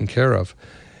you taken care of.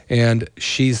 And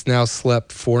she's now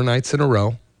slept 4 nights in a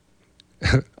row.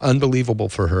 Unbelievable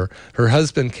for her. Her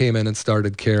husband came in and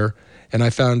started care. And I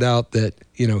found out that,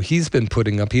 he's been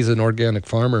he's an organic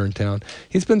farmer in town.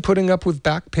 He's been putting up with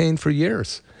back pain for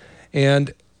years.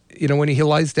 And, when he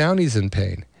lies down, he's in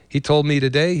pain. He told me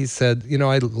today, he said,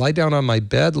 I lie down on my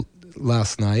bed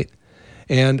last night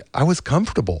and I was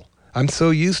comfortable. I'm so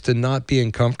used to not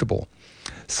being comfortable.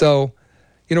 So,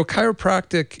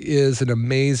 chiropractic is an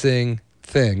amazing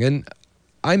thing. And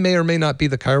I may or may not be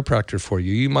the chiropractor for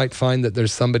you. You might find that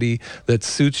there's somebody that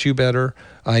suits you better.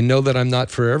 I know that I'm not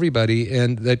for everybody,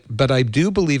 but I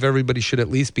do believe everybody should at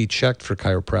least be checked for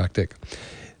chiropractic.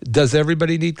 Does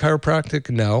everybody need chiropractic?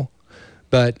 No.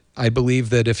 But I believe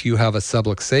that if you have a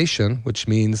subluxation, which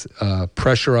means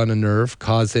pressure on a nerve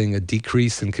causing a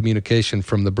decrease in communication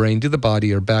from the brain to the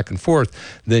body or back and forth,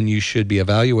 then you should be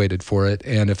evaluated for it.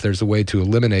 And if there's a way to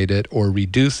eliminate it or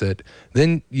reduce it,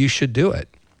 then you should do it.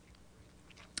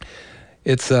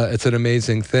 It's an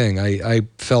amazing thing. I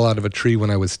fell out of a tree when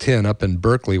I was 10 up in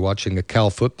Berkeley watching a Cal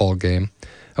football game.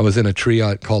 I was in a tree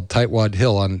called Tightwad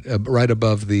Hill right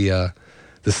above the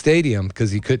stadium,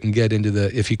 because you couldn't get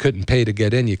if you couldn't pay to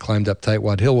get in, you climbed up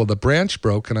Tightwad Hill. Well, the branch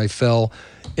broke and I fell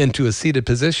into a seated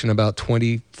position about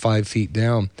 25 feet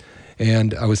down.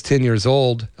 And I was 10 years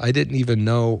old. I didn't even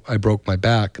know I broke my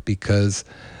back because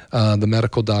the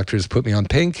medical doctors put me on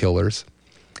painkillers.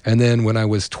 And then when I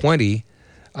was 20,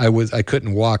 I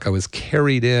couldn't walk. I was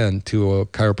carried in to a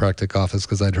chiropractic office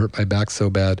because I'd hurt my back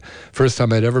so bad. First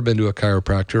time I'd ever been to a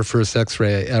chiropractor, first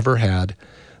x-ray I ever had.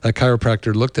 A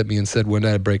chiropractor looked at me and said, when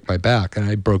did I break my back? And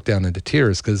I broke down into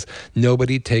tears because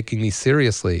nobody taking me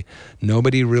seriously.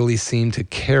 Nobody really seemed to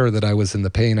care that I was in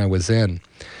the pain I was in.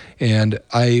 And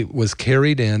I was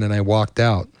carried in and I walked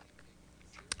out.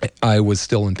 I was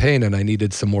still in pain and I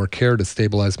needed some more care to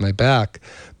stabilize my back.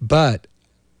 But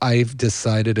I've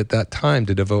decided at that time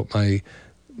to devote my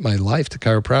life to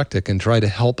chiropractic and try to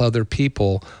help other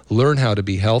people learn how to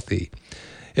be healthy.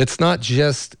 It's not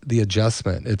just the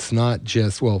adjustment. It's not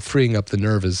just, freeing up the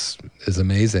nerve is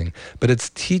amazing, but it's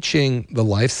teaching the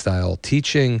lifestyle,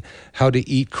 teaching how to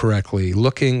eat correctly,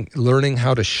 learning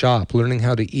how to shop, learning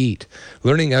how to eat,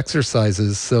 learning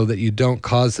exercises so that you don't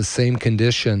cause the same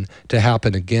condition to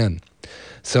happen again.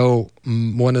 So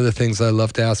one of the things I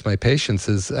love to ask my patients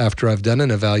is, after I've done an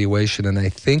evaluation and I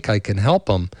think I can help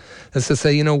them, is to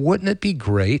say, wouldn't it be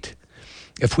great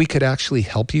if we could actually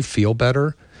help you feel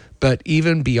better? But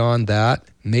even beyond that,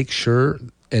 make sure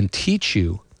and teach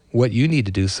you what you need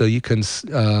to do so you can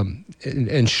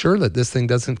ensure that this thing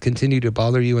doesn't continue to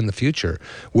bother you in the future.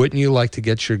 Wouldn't you like to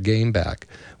get your game back?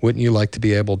 Wouldn't you like to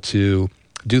be able to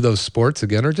do those sports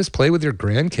again, or just play with your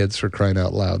grandkids, for crying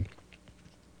out loud?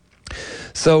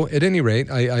 So at any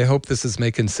rate, I hope this is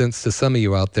making sense to some of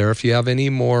you out there. If you have any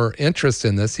more interest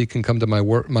in this, you can come to my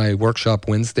workshop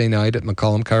Wednesday night at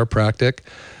McCollum Chiropractic.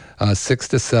 6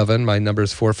 to 7. My number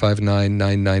is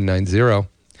 459-9990.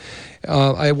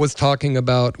 I was talking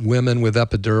about women with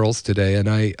epidurals today, and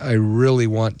I really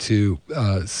want to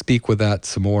speak with that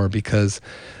some more because,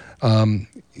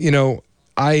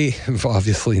 I have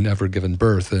obviously never given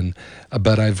birth,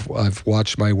 but I've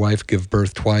watched my wife give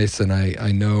birth twice, and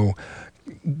I know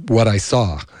what I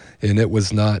saw, and it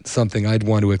was not something I'd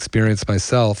want to experience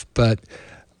myself. But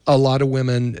A lot of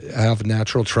women have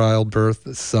natural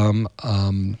childbirth. Some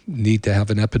need to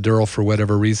have an epidural for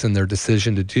whatever reason, their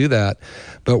decision to do that.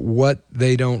 But what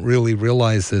they don't really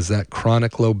realize is that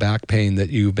chronic low back pain that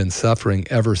you've been suffering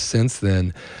ever since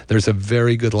then, there's a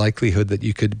very good likelihood that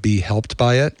you could be helped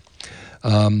by it.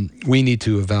 We need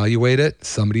to evaluate it.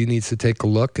 Somebody needs to take a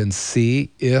look and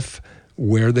see if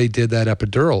where they did that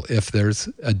epidural, if there's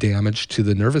a damage to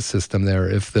the nervous system there,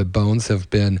 if the bones have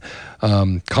been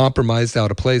compromised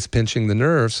out of place, pinching the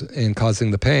nerves and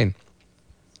causing the pain.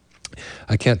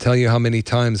 I can't tell you how many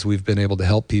times we've been able to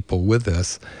help people with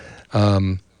this,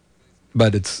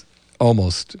 but it's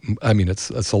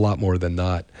it's a lot more than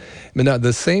not. Now,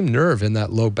 the same nerve in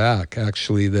that low back,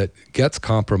 actually, that gets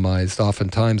compromised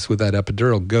oftentimes with that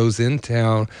epidural goes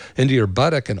into your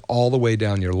buttock and all the way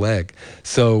down your leg.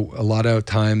 So a lot of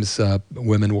times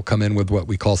women will come in with what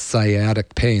we call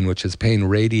sciatic pain, which is pain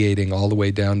radiating all the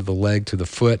way down to the leg, to the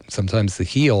foot, sometimes the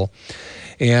heel.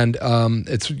 And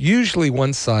it's usually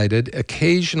one-sided.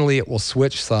 Occasionally it will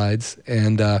switch sides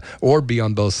and or be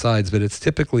on both sides, but it's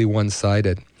typically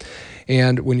one-sided.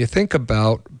 And when you think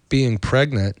about being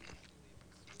pregnant,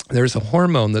 there's a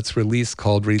hormone that's released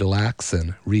called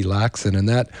relaxin, and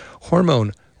that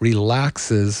hormone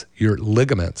relaxes your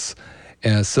ligaments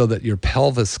so that your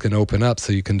pelvis can open up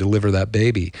so you can deliver that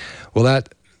baby. Well, that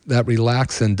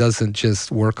relaxin doesn't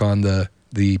just work on the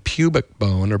pubic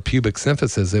bone or pubic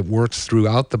symphysis. It works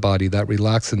throughout the body. That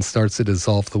relaxin starts to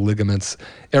dissolve the ligaments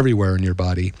everywhere in your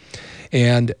body.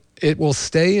 And it will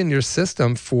stay in your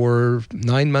system for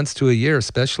 9 months to a year,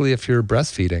 especially if you're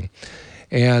breastfeeding.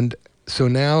 And so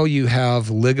now you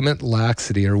have ligament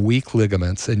laxity or weak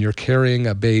ligaments, and you're carrying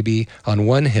a baby on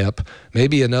one hip,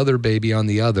 maybe another baby on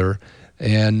the other,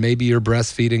 and maybe you're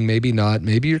breastfeeding, maybe not,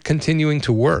 maybe you're continuing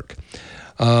to work.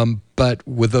 But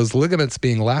with those ligaments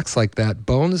being lax like that,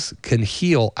 bones can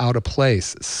heal out of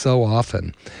place so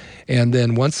often. And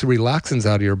then once the relaxin's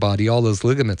out of your body, all those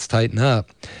ligaments tighten up,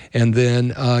 and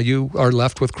then you are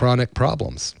left with chronic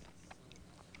problems.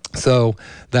 So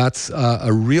that's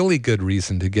a really good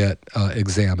reason to get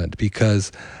examined,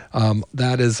 because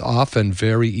that is often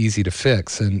very easy to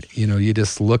fix. And, you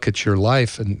just look at your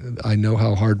life, and I know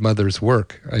how hard mothers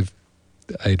work.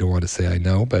 I don't want to say I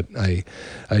know, but I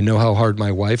know how hard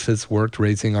my wife has worked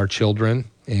raising our children.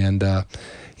 And,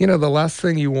 the last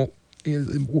thing you won't,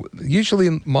 usually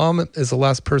mom is the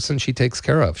last person she takes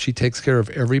care of. She takes care of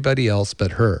everybody else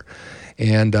but her.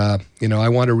 And, I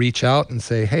want to reach out and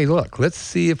say, hey, look, let's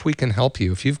see if we can help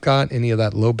you. If you've got any of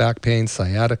that low back pain,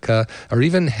 sciatica, or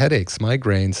even headaches,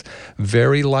 migraines,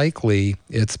 very likely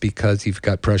it's because you've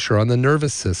got pressure on the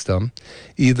nervous system,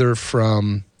 either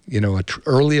from,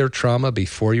 earlier trauma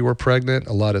before you were pregnant,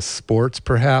 a lot of sports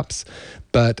perhaps,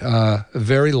 but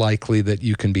very likely that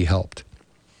you can be helped.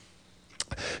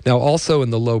 Now, also in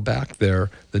the low back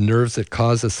there, the nerves that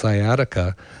cause the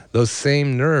sciatica, those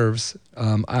same nerves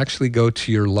actually go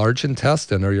to your large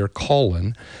intestine or your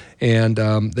colon, and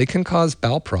they can cause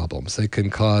bowel problems. They can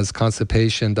cause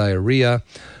constipation, diarrhea.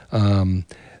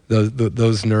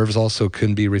 Those nerves also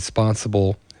can be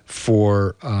responsible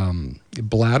for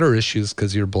bladder issues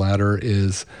because your bladder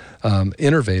is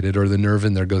innervated, or the nerve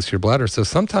in there goes to your bladder. So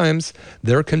sometimes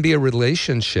there can be a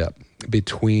relationship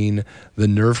between the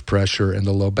nerve pressure and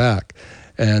the low back.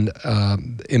 And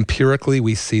empirically,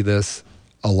 we see this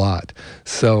a lot.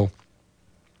 So,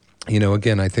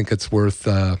 again, I think it's worth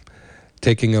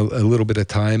taking a little bit of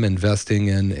time, investing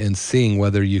in seeing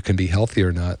whether you can be healthy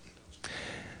or not.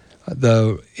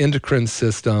 The endocrine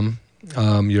system,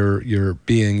 your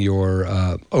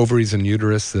ovaries and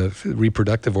uterus, the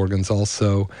reproductive organs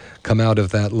also come out of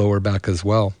that lower back as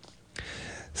well.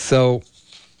 So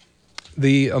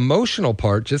the emotional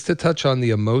part, just to touch on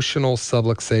the emotional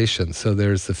subluxation. So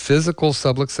there's the physical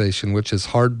subluxation, which is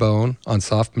hard bone on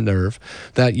soft nerve.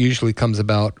 That usually comes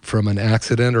about from an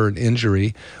accident or an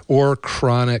injury or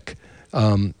chronic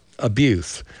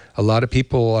abuse. A lot of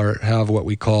people have what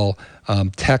we call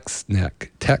text neck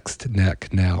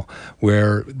now,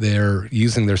 where they're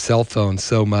using their cell phone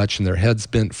so much and their head's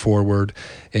bent forward,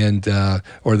 and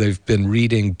or they've been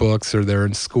reading books, or they're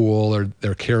in school, or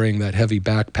they're carrying that heavy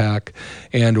backpack,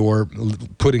 and or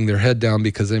putting their head down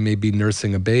because they may be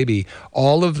nursing a baby.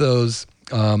 All of those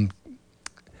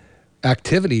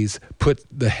activities put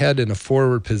the head in a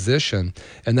forward position,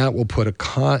 and that will put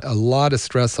a lot of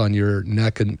stress on your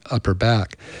neck and upper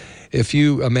back. If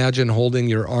you imagine holding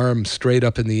your arm straight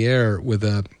up in the air with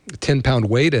a 10-pound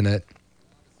weight in it,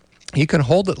 You can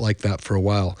hold it like that for a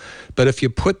while. But if you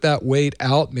put that weight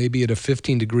out, maybe at a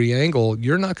 15-degree angle,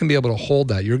 you're not going to be able to hold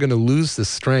that. You're going to lose the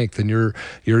strength, and you're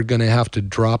going to have to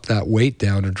drop that weight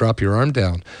down or drop your arm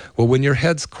down. Well, when your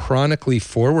head's chronically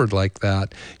forward like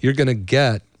that, you're going to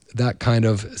get that kind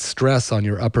of stress on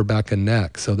your upper back and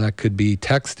neck. So that could be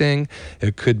texting,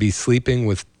 it could be sleeping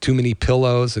with too many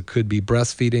pillows, it could be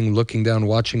breastfeeding, looking down,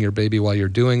 watching your baby while you're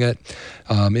doing it,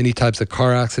 any types of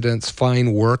car accidents,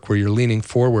 fine work where you're leaning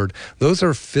forward. Those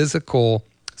are physical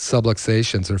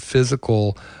subluxations or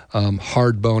physical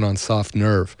hard bone on soft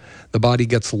nerve. The body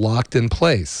gets locked in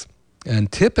place. And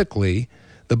typically,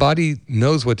 the body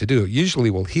knows what to do. It usually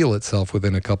will heal itself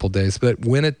within a couple days, but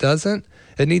when it doesn't,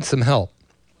 it needs some help.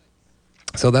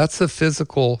 So that's the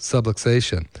physical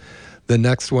subluxation. The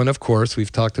next one, of course,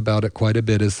 we've talked about it quite a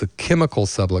bit, is the chemical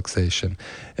subluxation.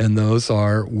 And those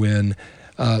are when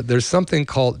there's something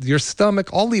called your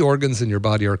stomach, all the organs in your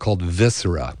body are called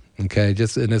viscera. Okay,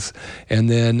 and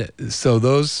then so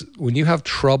those, when you have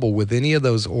trouble with any of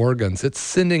those organs, it's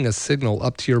sending a signal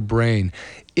up to your brain.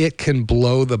 It can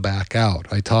blow the back out.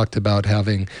 I talked about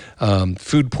having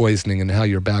food poisoning and how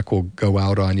your back will go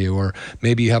out on you, or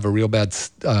maybe you have a real bad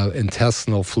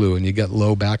intestinal flu and you get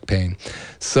low back pain.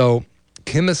 So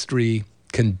chemistry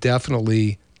can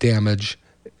definitely damage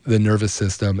the nervous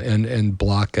system and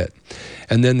block it.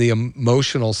 And then the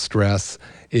emotional stress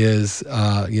is,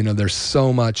 there's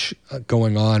so much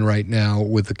going on right now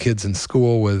with the kids in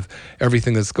school, with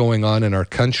everything that's going on in our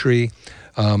country.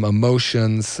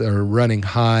 Emotions are running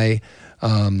high.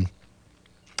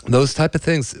 Those type of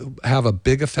things have a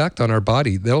big effect on our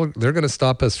body. They're going to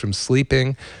stop us from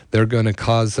sleeping. They're going to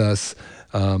cause us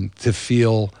to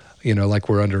feel, like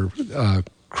we're under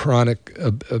chronic.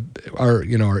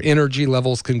 Our energy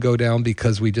levels can go down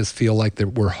because we just feel like that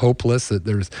we're hopeless. That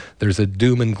there's a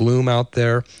doom and gloom out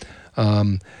there.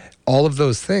 All of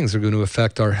those things are going to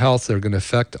affect our health. They're going to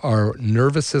affect our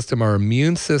nervous system, our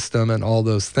immune system, and all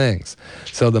those things.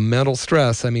 So the mental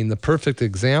stress, the perfect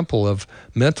example of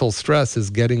mental stress is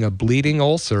getting a bleeding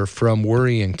ulcer from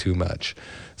worrying too much.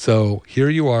 So here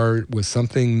you are with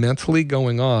something mentally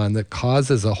going on that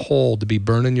causes a hole to be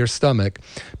burned in your stomach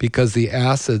because the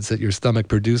acids that your stomach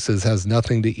produces has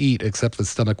nothing to eat except the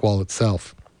stomach wall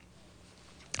itself.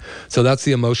 So that's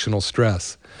the emotional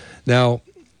stress. Now,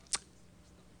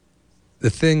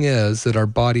 the thing is that our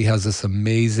body has this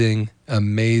amazing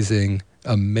ability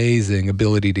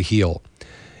to heal.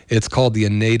 It's called the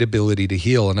innate ability to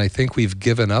heal, and I think we've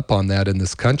given up on that in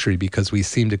this country because we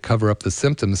seem to cover up the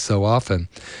symptoms so often.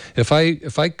 If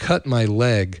I cut my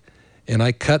leg and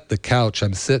I cut the couch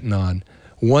I'm sitting on,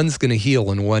 one's going to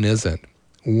heal and one isn't.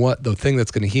 The thing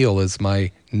that's going to heal is my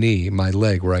knee, my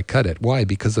leg, where I cut it. Why?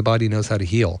 Because the body knows how to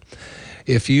heal.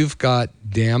 If you've got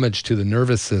damage to the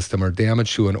nervous system or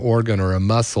damage to an organ or a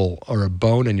muscle or a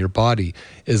bone in your body,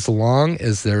 as long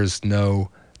as there's no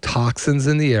toxins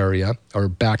in the area or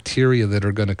bacteria that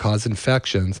are going to cause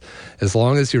infections, as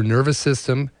long as your nervous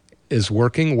system is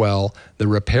working well, the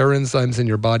repair enzymes in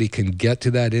your body can get to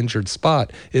that injured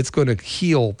spot, it's going to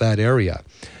heal that area.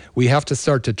 We have to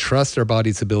start to trust our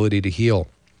body's ability to heal.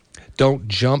 Don't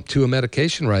jump to a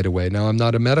medication right away. Now, I'm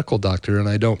not a medical doctor and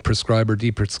I don't prescribe or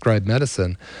deprescribe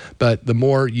medicine, but the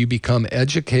more you become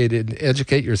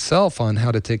educate yourself on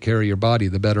how to take care of your body,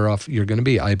 the better off you're going to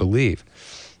be, I believe.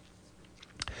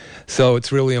 So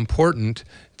it's really important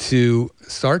to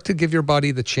start to give your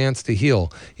body the chance to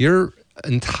heal. Your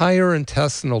entire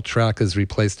intestinal tract is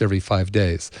replaced every 5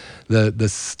 days. The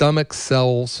stomach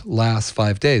cells last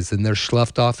 5 days and they're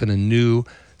sloughed off and a new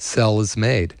cell is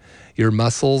made. Your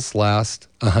muscles last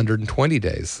 120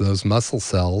 days. Those muscle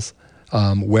cells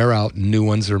wear out, new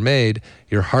ones are made.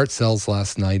 Your heart cells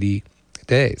last 90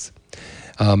 days.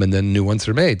 And then new ones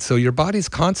are made. So your body's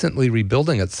constantly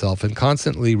rebuilding itself and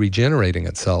constantly regenerating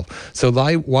itself. So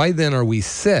why then are we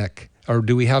sick, or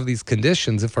do we have these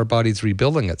conditions if our body's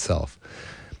rebuilding itself?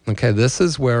 Okay, this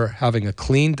is where having a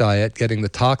clean diet, getting the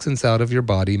toxins out of your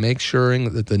body, make sure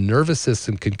that the nervous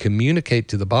system can communicate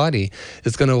to the body,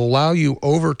 is going to allow you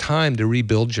over time to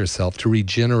rebuild yourself, to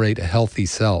regenerate a healthy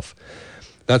self.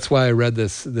 That's why I read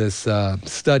this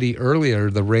study earlier,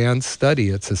 the RAND study.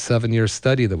 It's a 7-year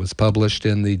study that was published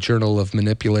in the Journal of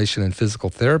Manipulation and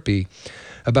Physical Therapy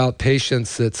about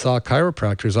patients that saw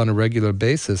chiropractors on a regular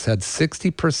basis had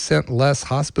 60% less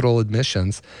hospital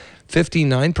admissions,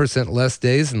 59% less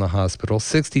days in the hospital,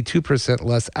 62%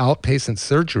 less outpatient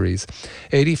surgeries,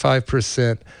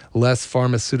 85% less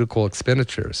pharmaceutical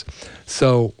expenditures.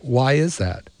 So why is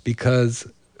that? Because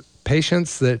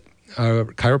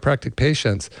chiropractic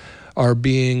patients are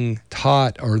being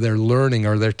taught, or they're learning,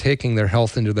 or they're taking their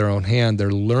health into their own hand.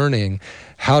 They're learning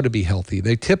how to be healthy.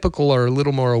 They typically are a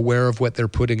little more aware of what they're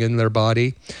putting in their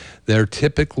body. They're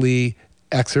typically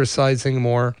exercising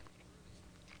more,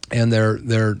 and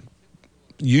they're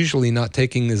usually not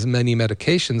taking as many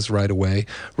medications right away,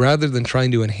 rather than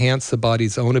trying to enhance the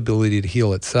body's own ability to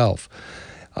heal itself.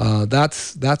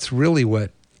 That's really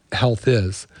what health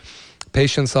is.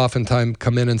 Patients oftentimes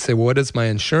come in and say, well, what does my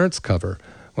insurance cover?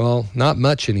 Well, not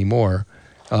much anymore.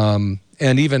 And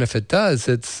even if it does,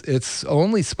 it's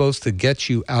only supposed to get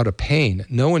you out of pain.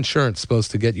 No insurance is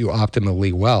supposed to get you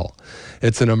optimally well.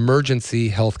 It's an emergency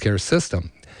healthcare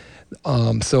system.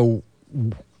 So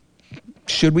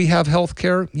should we have health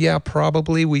care? Yeah,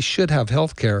 probably we should have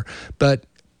health care. But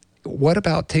what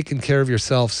about taking care of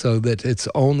yourself so that it's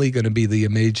only going to be the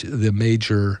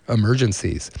major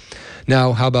emergencies?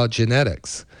 Now, how about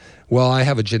genetics? Well, I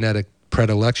have a genetic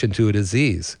predilection to a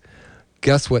disease.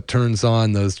 Guess what turns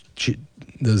on those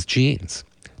genes?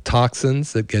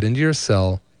 Toxins that get into your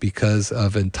cell because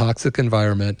of a toxic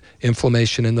environment,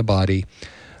 inflammation in the body.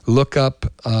 Look up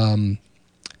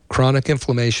chronic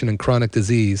inflammation and chronic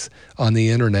disease on the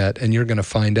internet, and you're going to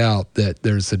find out that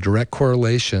there's a direct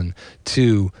correlation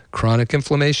to chronic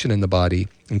inflammation in the body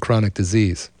and chronic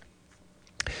disease.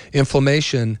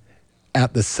 Inflammation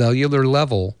at the cellular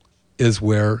level is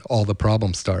where all the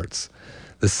problem starts.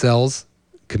 The cells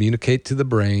communicate to the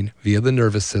brain via the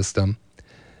nervous system.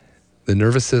 The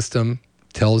nervous system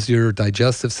tells your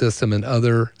digestive system and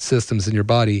other systems in your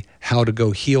body how to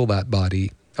go heal that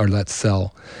body or that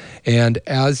cell. And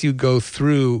as you go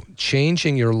through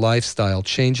changing your lifestyle,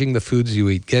 changing the foods you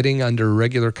eat, getting under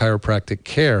regular chiropractic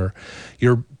care,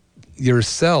 your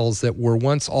cells that were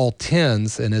once all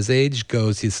 10s, and as age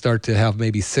goes, you start to have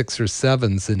maybe 6 or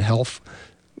 7s in health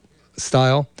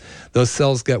style, those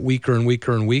cells get weaker and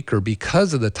weaker and weaker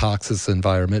because of the toxic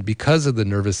environment, because of the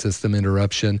nervous system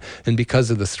interruption, and because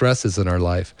of the stresses in our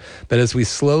life. But as we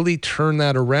slowly turn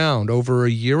that around over a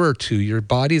year or two, your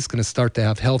body's going to start to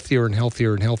have healthier and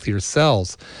healthier and healthier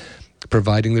cells,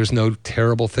 providing there's no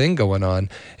terrible thing going on.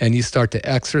 And you start to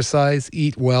exercise,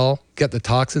 eat well, get the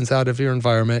toxins out of your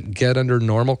environment, get under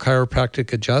normal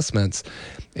chiropractic adjustments,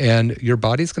 and your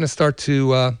body's going to start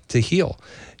to heal.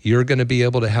 You're going to be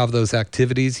able to have those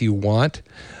activities you want,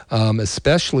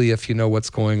 especially if you know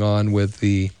what's going on with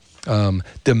the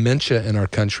dementia in our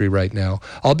country right now.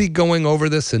 I'll be going over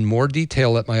this in more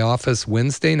detail at my office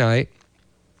Wednesday night,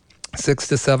 6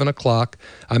 to 7 o'clock.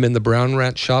 I'm in the Brown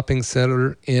Ranch Shopping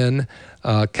Center in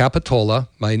Capitola.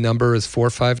 My number is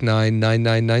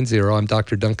 459-9990. I'm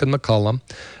Dr. Duncan McCullum.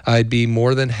 I'd be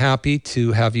more than happy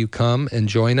to have you come and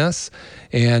join us.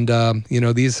 And,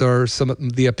 these are some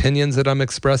of the opinions that I'm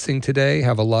expressing today,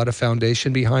 have a lot of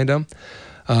foundation behind them.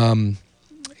 I've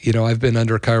been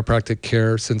under chiropractic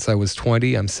care since I was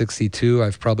 20. I'm 62.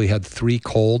 I've probably had 4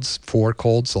 colds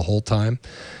the whole time.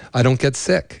 I don't get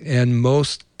sick. And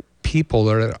most people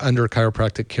that are under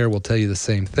chiropractic care will tell you the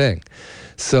same thing.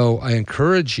 So I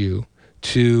encourage you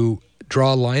to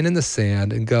draw a line in the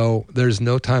sand and go, there's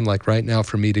no time like right now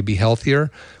for me to be healthier.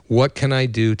 What can I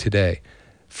do today?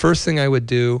 First thing I would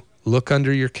do, look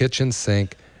under your kitchen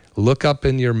sink, look up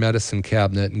in your medicine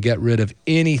cabinet and get rid of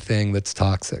anything that's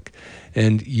toxic.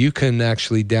 And you can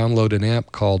actually download an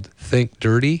app called Think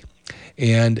Dirty,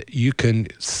 and you can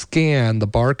scan the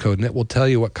barcode and it will tell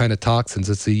you what kind of toxins.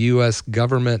 It's the U.S.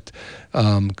 government.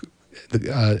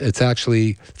 It's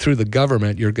actually through the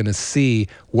government. You're going to see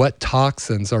what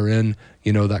toxins are in,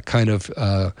 that kind of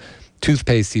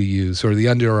toothpaste you use, or the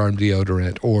underarm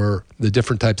deodorant, or the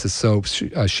different types of soaps,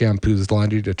 shampoos,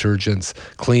 laundry detergents,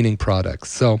 cleaning products.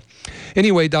 So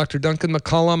anyway, Dr. Duncan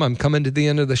McCullum, I'm coming to the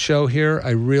end of the show here. I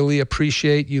really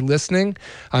appreciate you listening.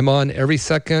 I'm on every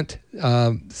second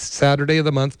Saturday of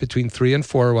the month between 3 and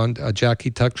 4 on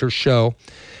Jackie Tucker's show.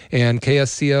 And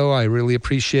KSCO, I really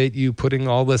appreciate you putting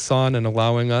all this on and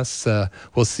allowing us.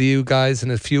 We'll see you guys in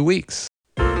a few weeks.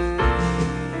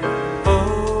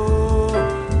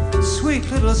 Sweet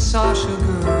little Sasha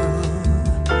girl,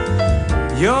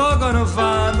 you're gonna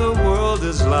find the world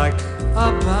is like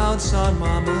a bounce on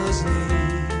mama's knee.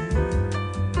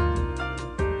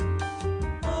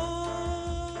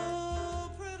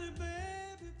 Oh, pretty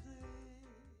baby,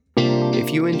 please.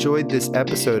 If you enjoyed this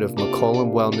episode of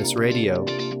McCullum Wellness Radio,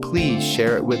 please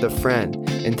share it with a friend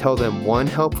and tell them one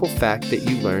helpful fact that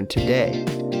you learned today.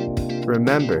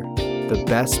 Remember, the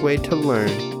best way to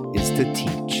learn is to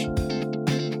teach.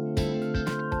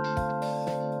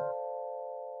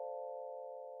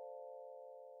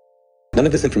 None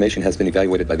of this information has been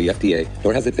evaluated by the FDA,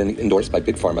 nor has it been endorsed by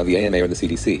Big Pharma, the AMA, or the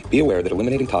CDC. Be aware that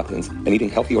eliminating toxins and eating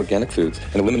healthy organic foods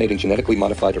and eliminating genetically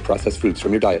modified or processed foods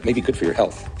from your diet may be good for your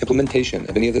health. Implementation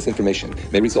of any of this information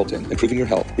may result in improving your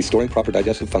health, restoring proper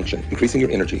digestive function, increasing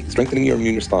your energy, strengthening your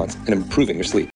immune response, and improving your sleep.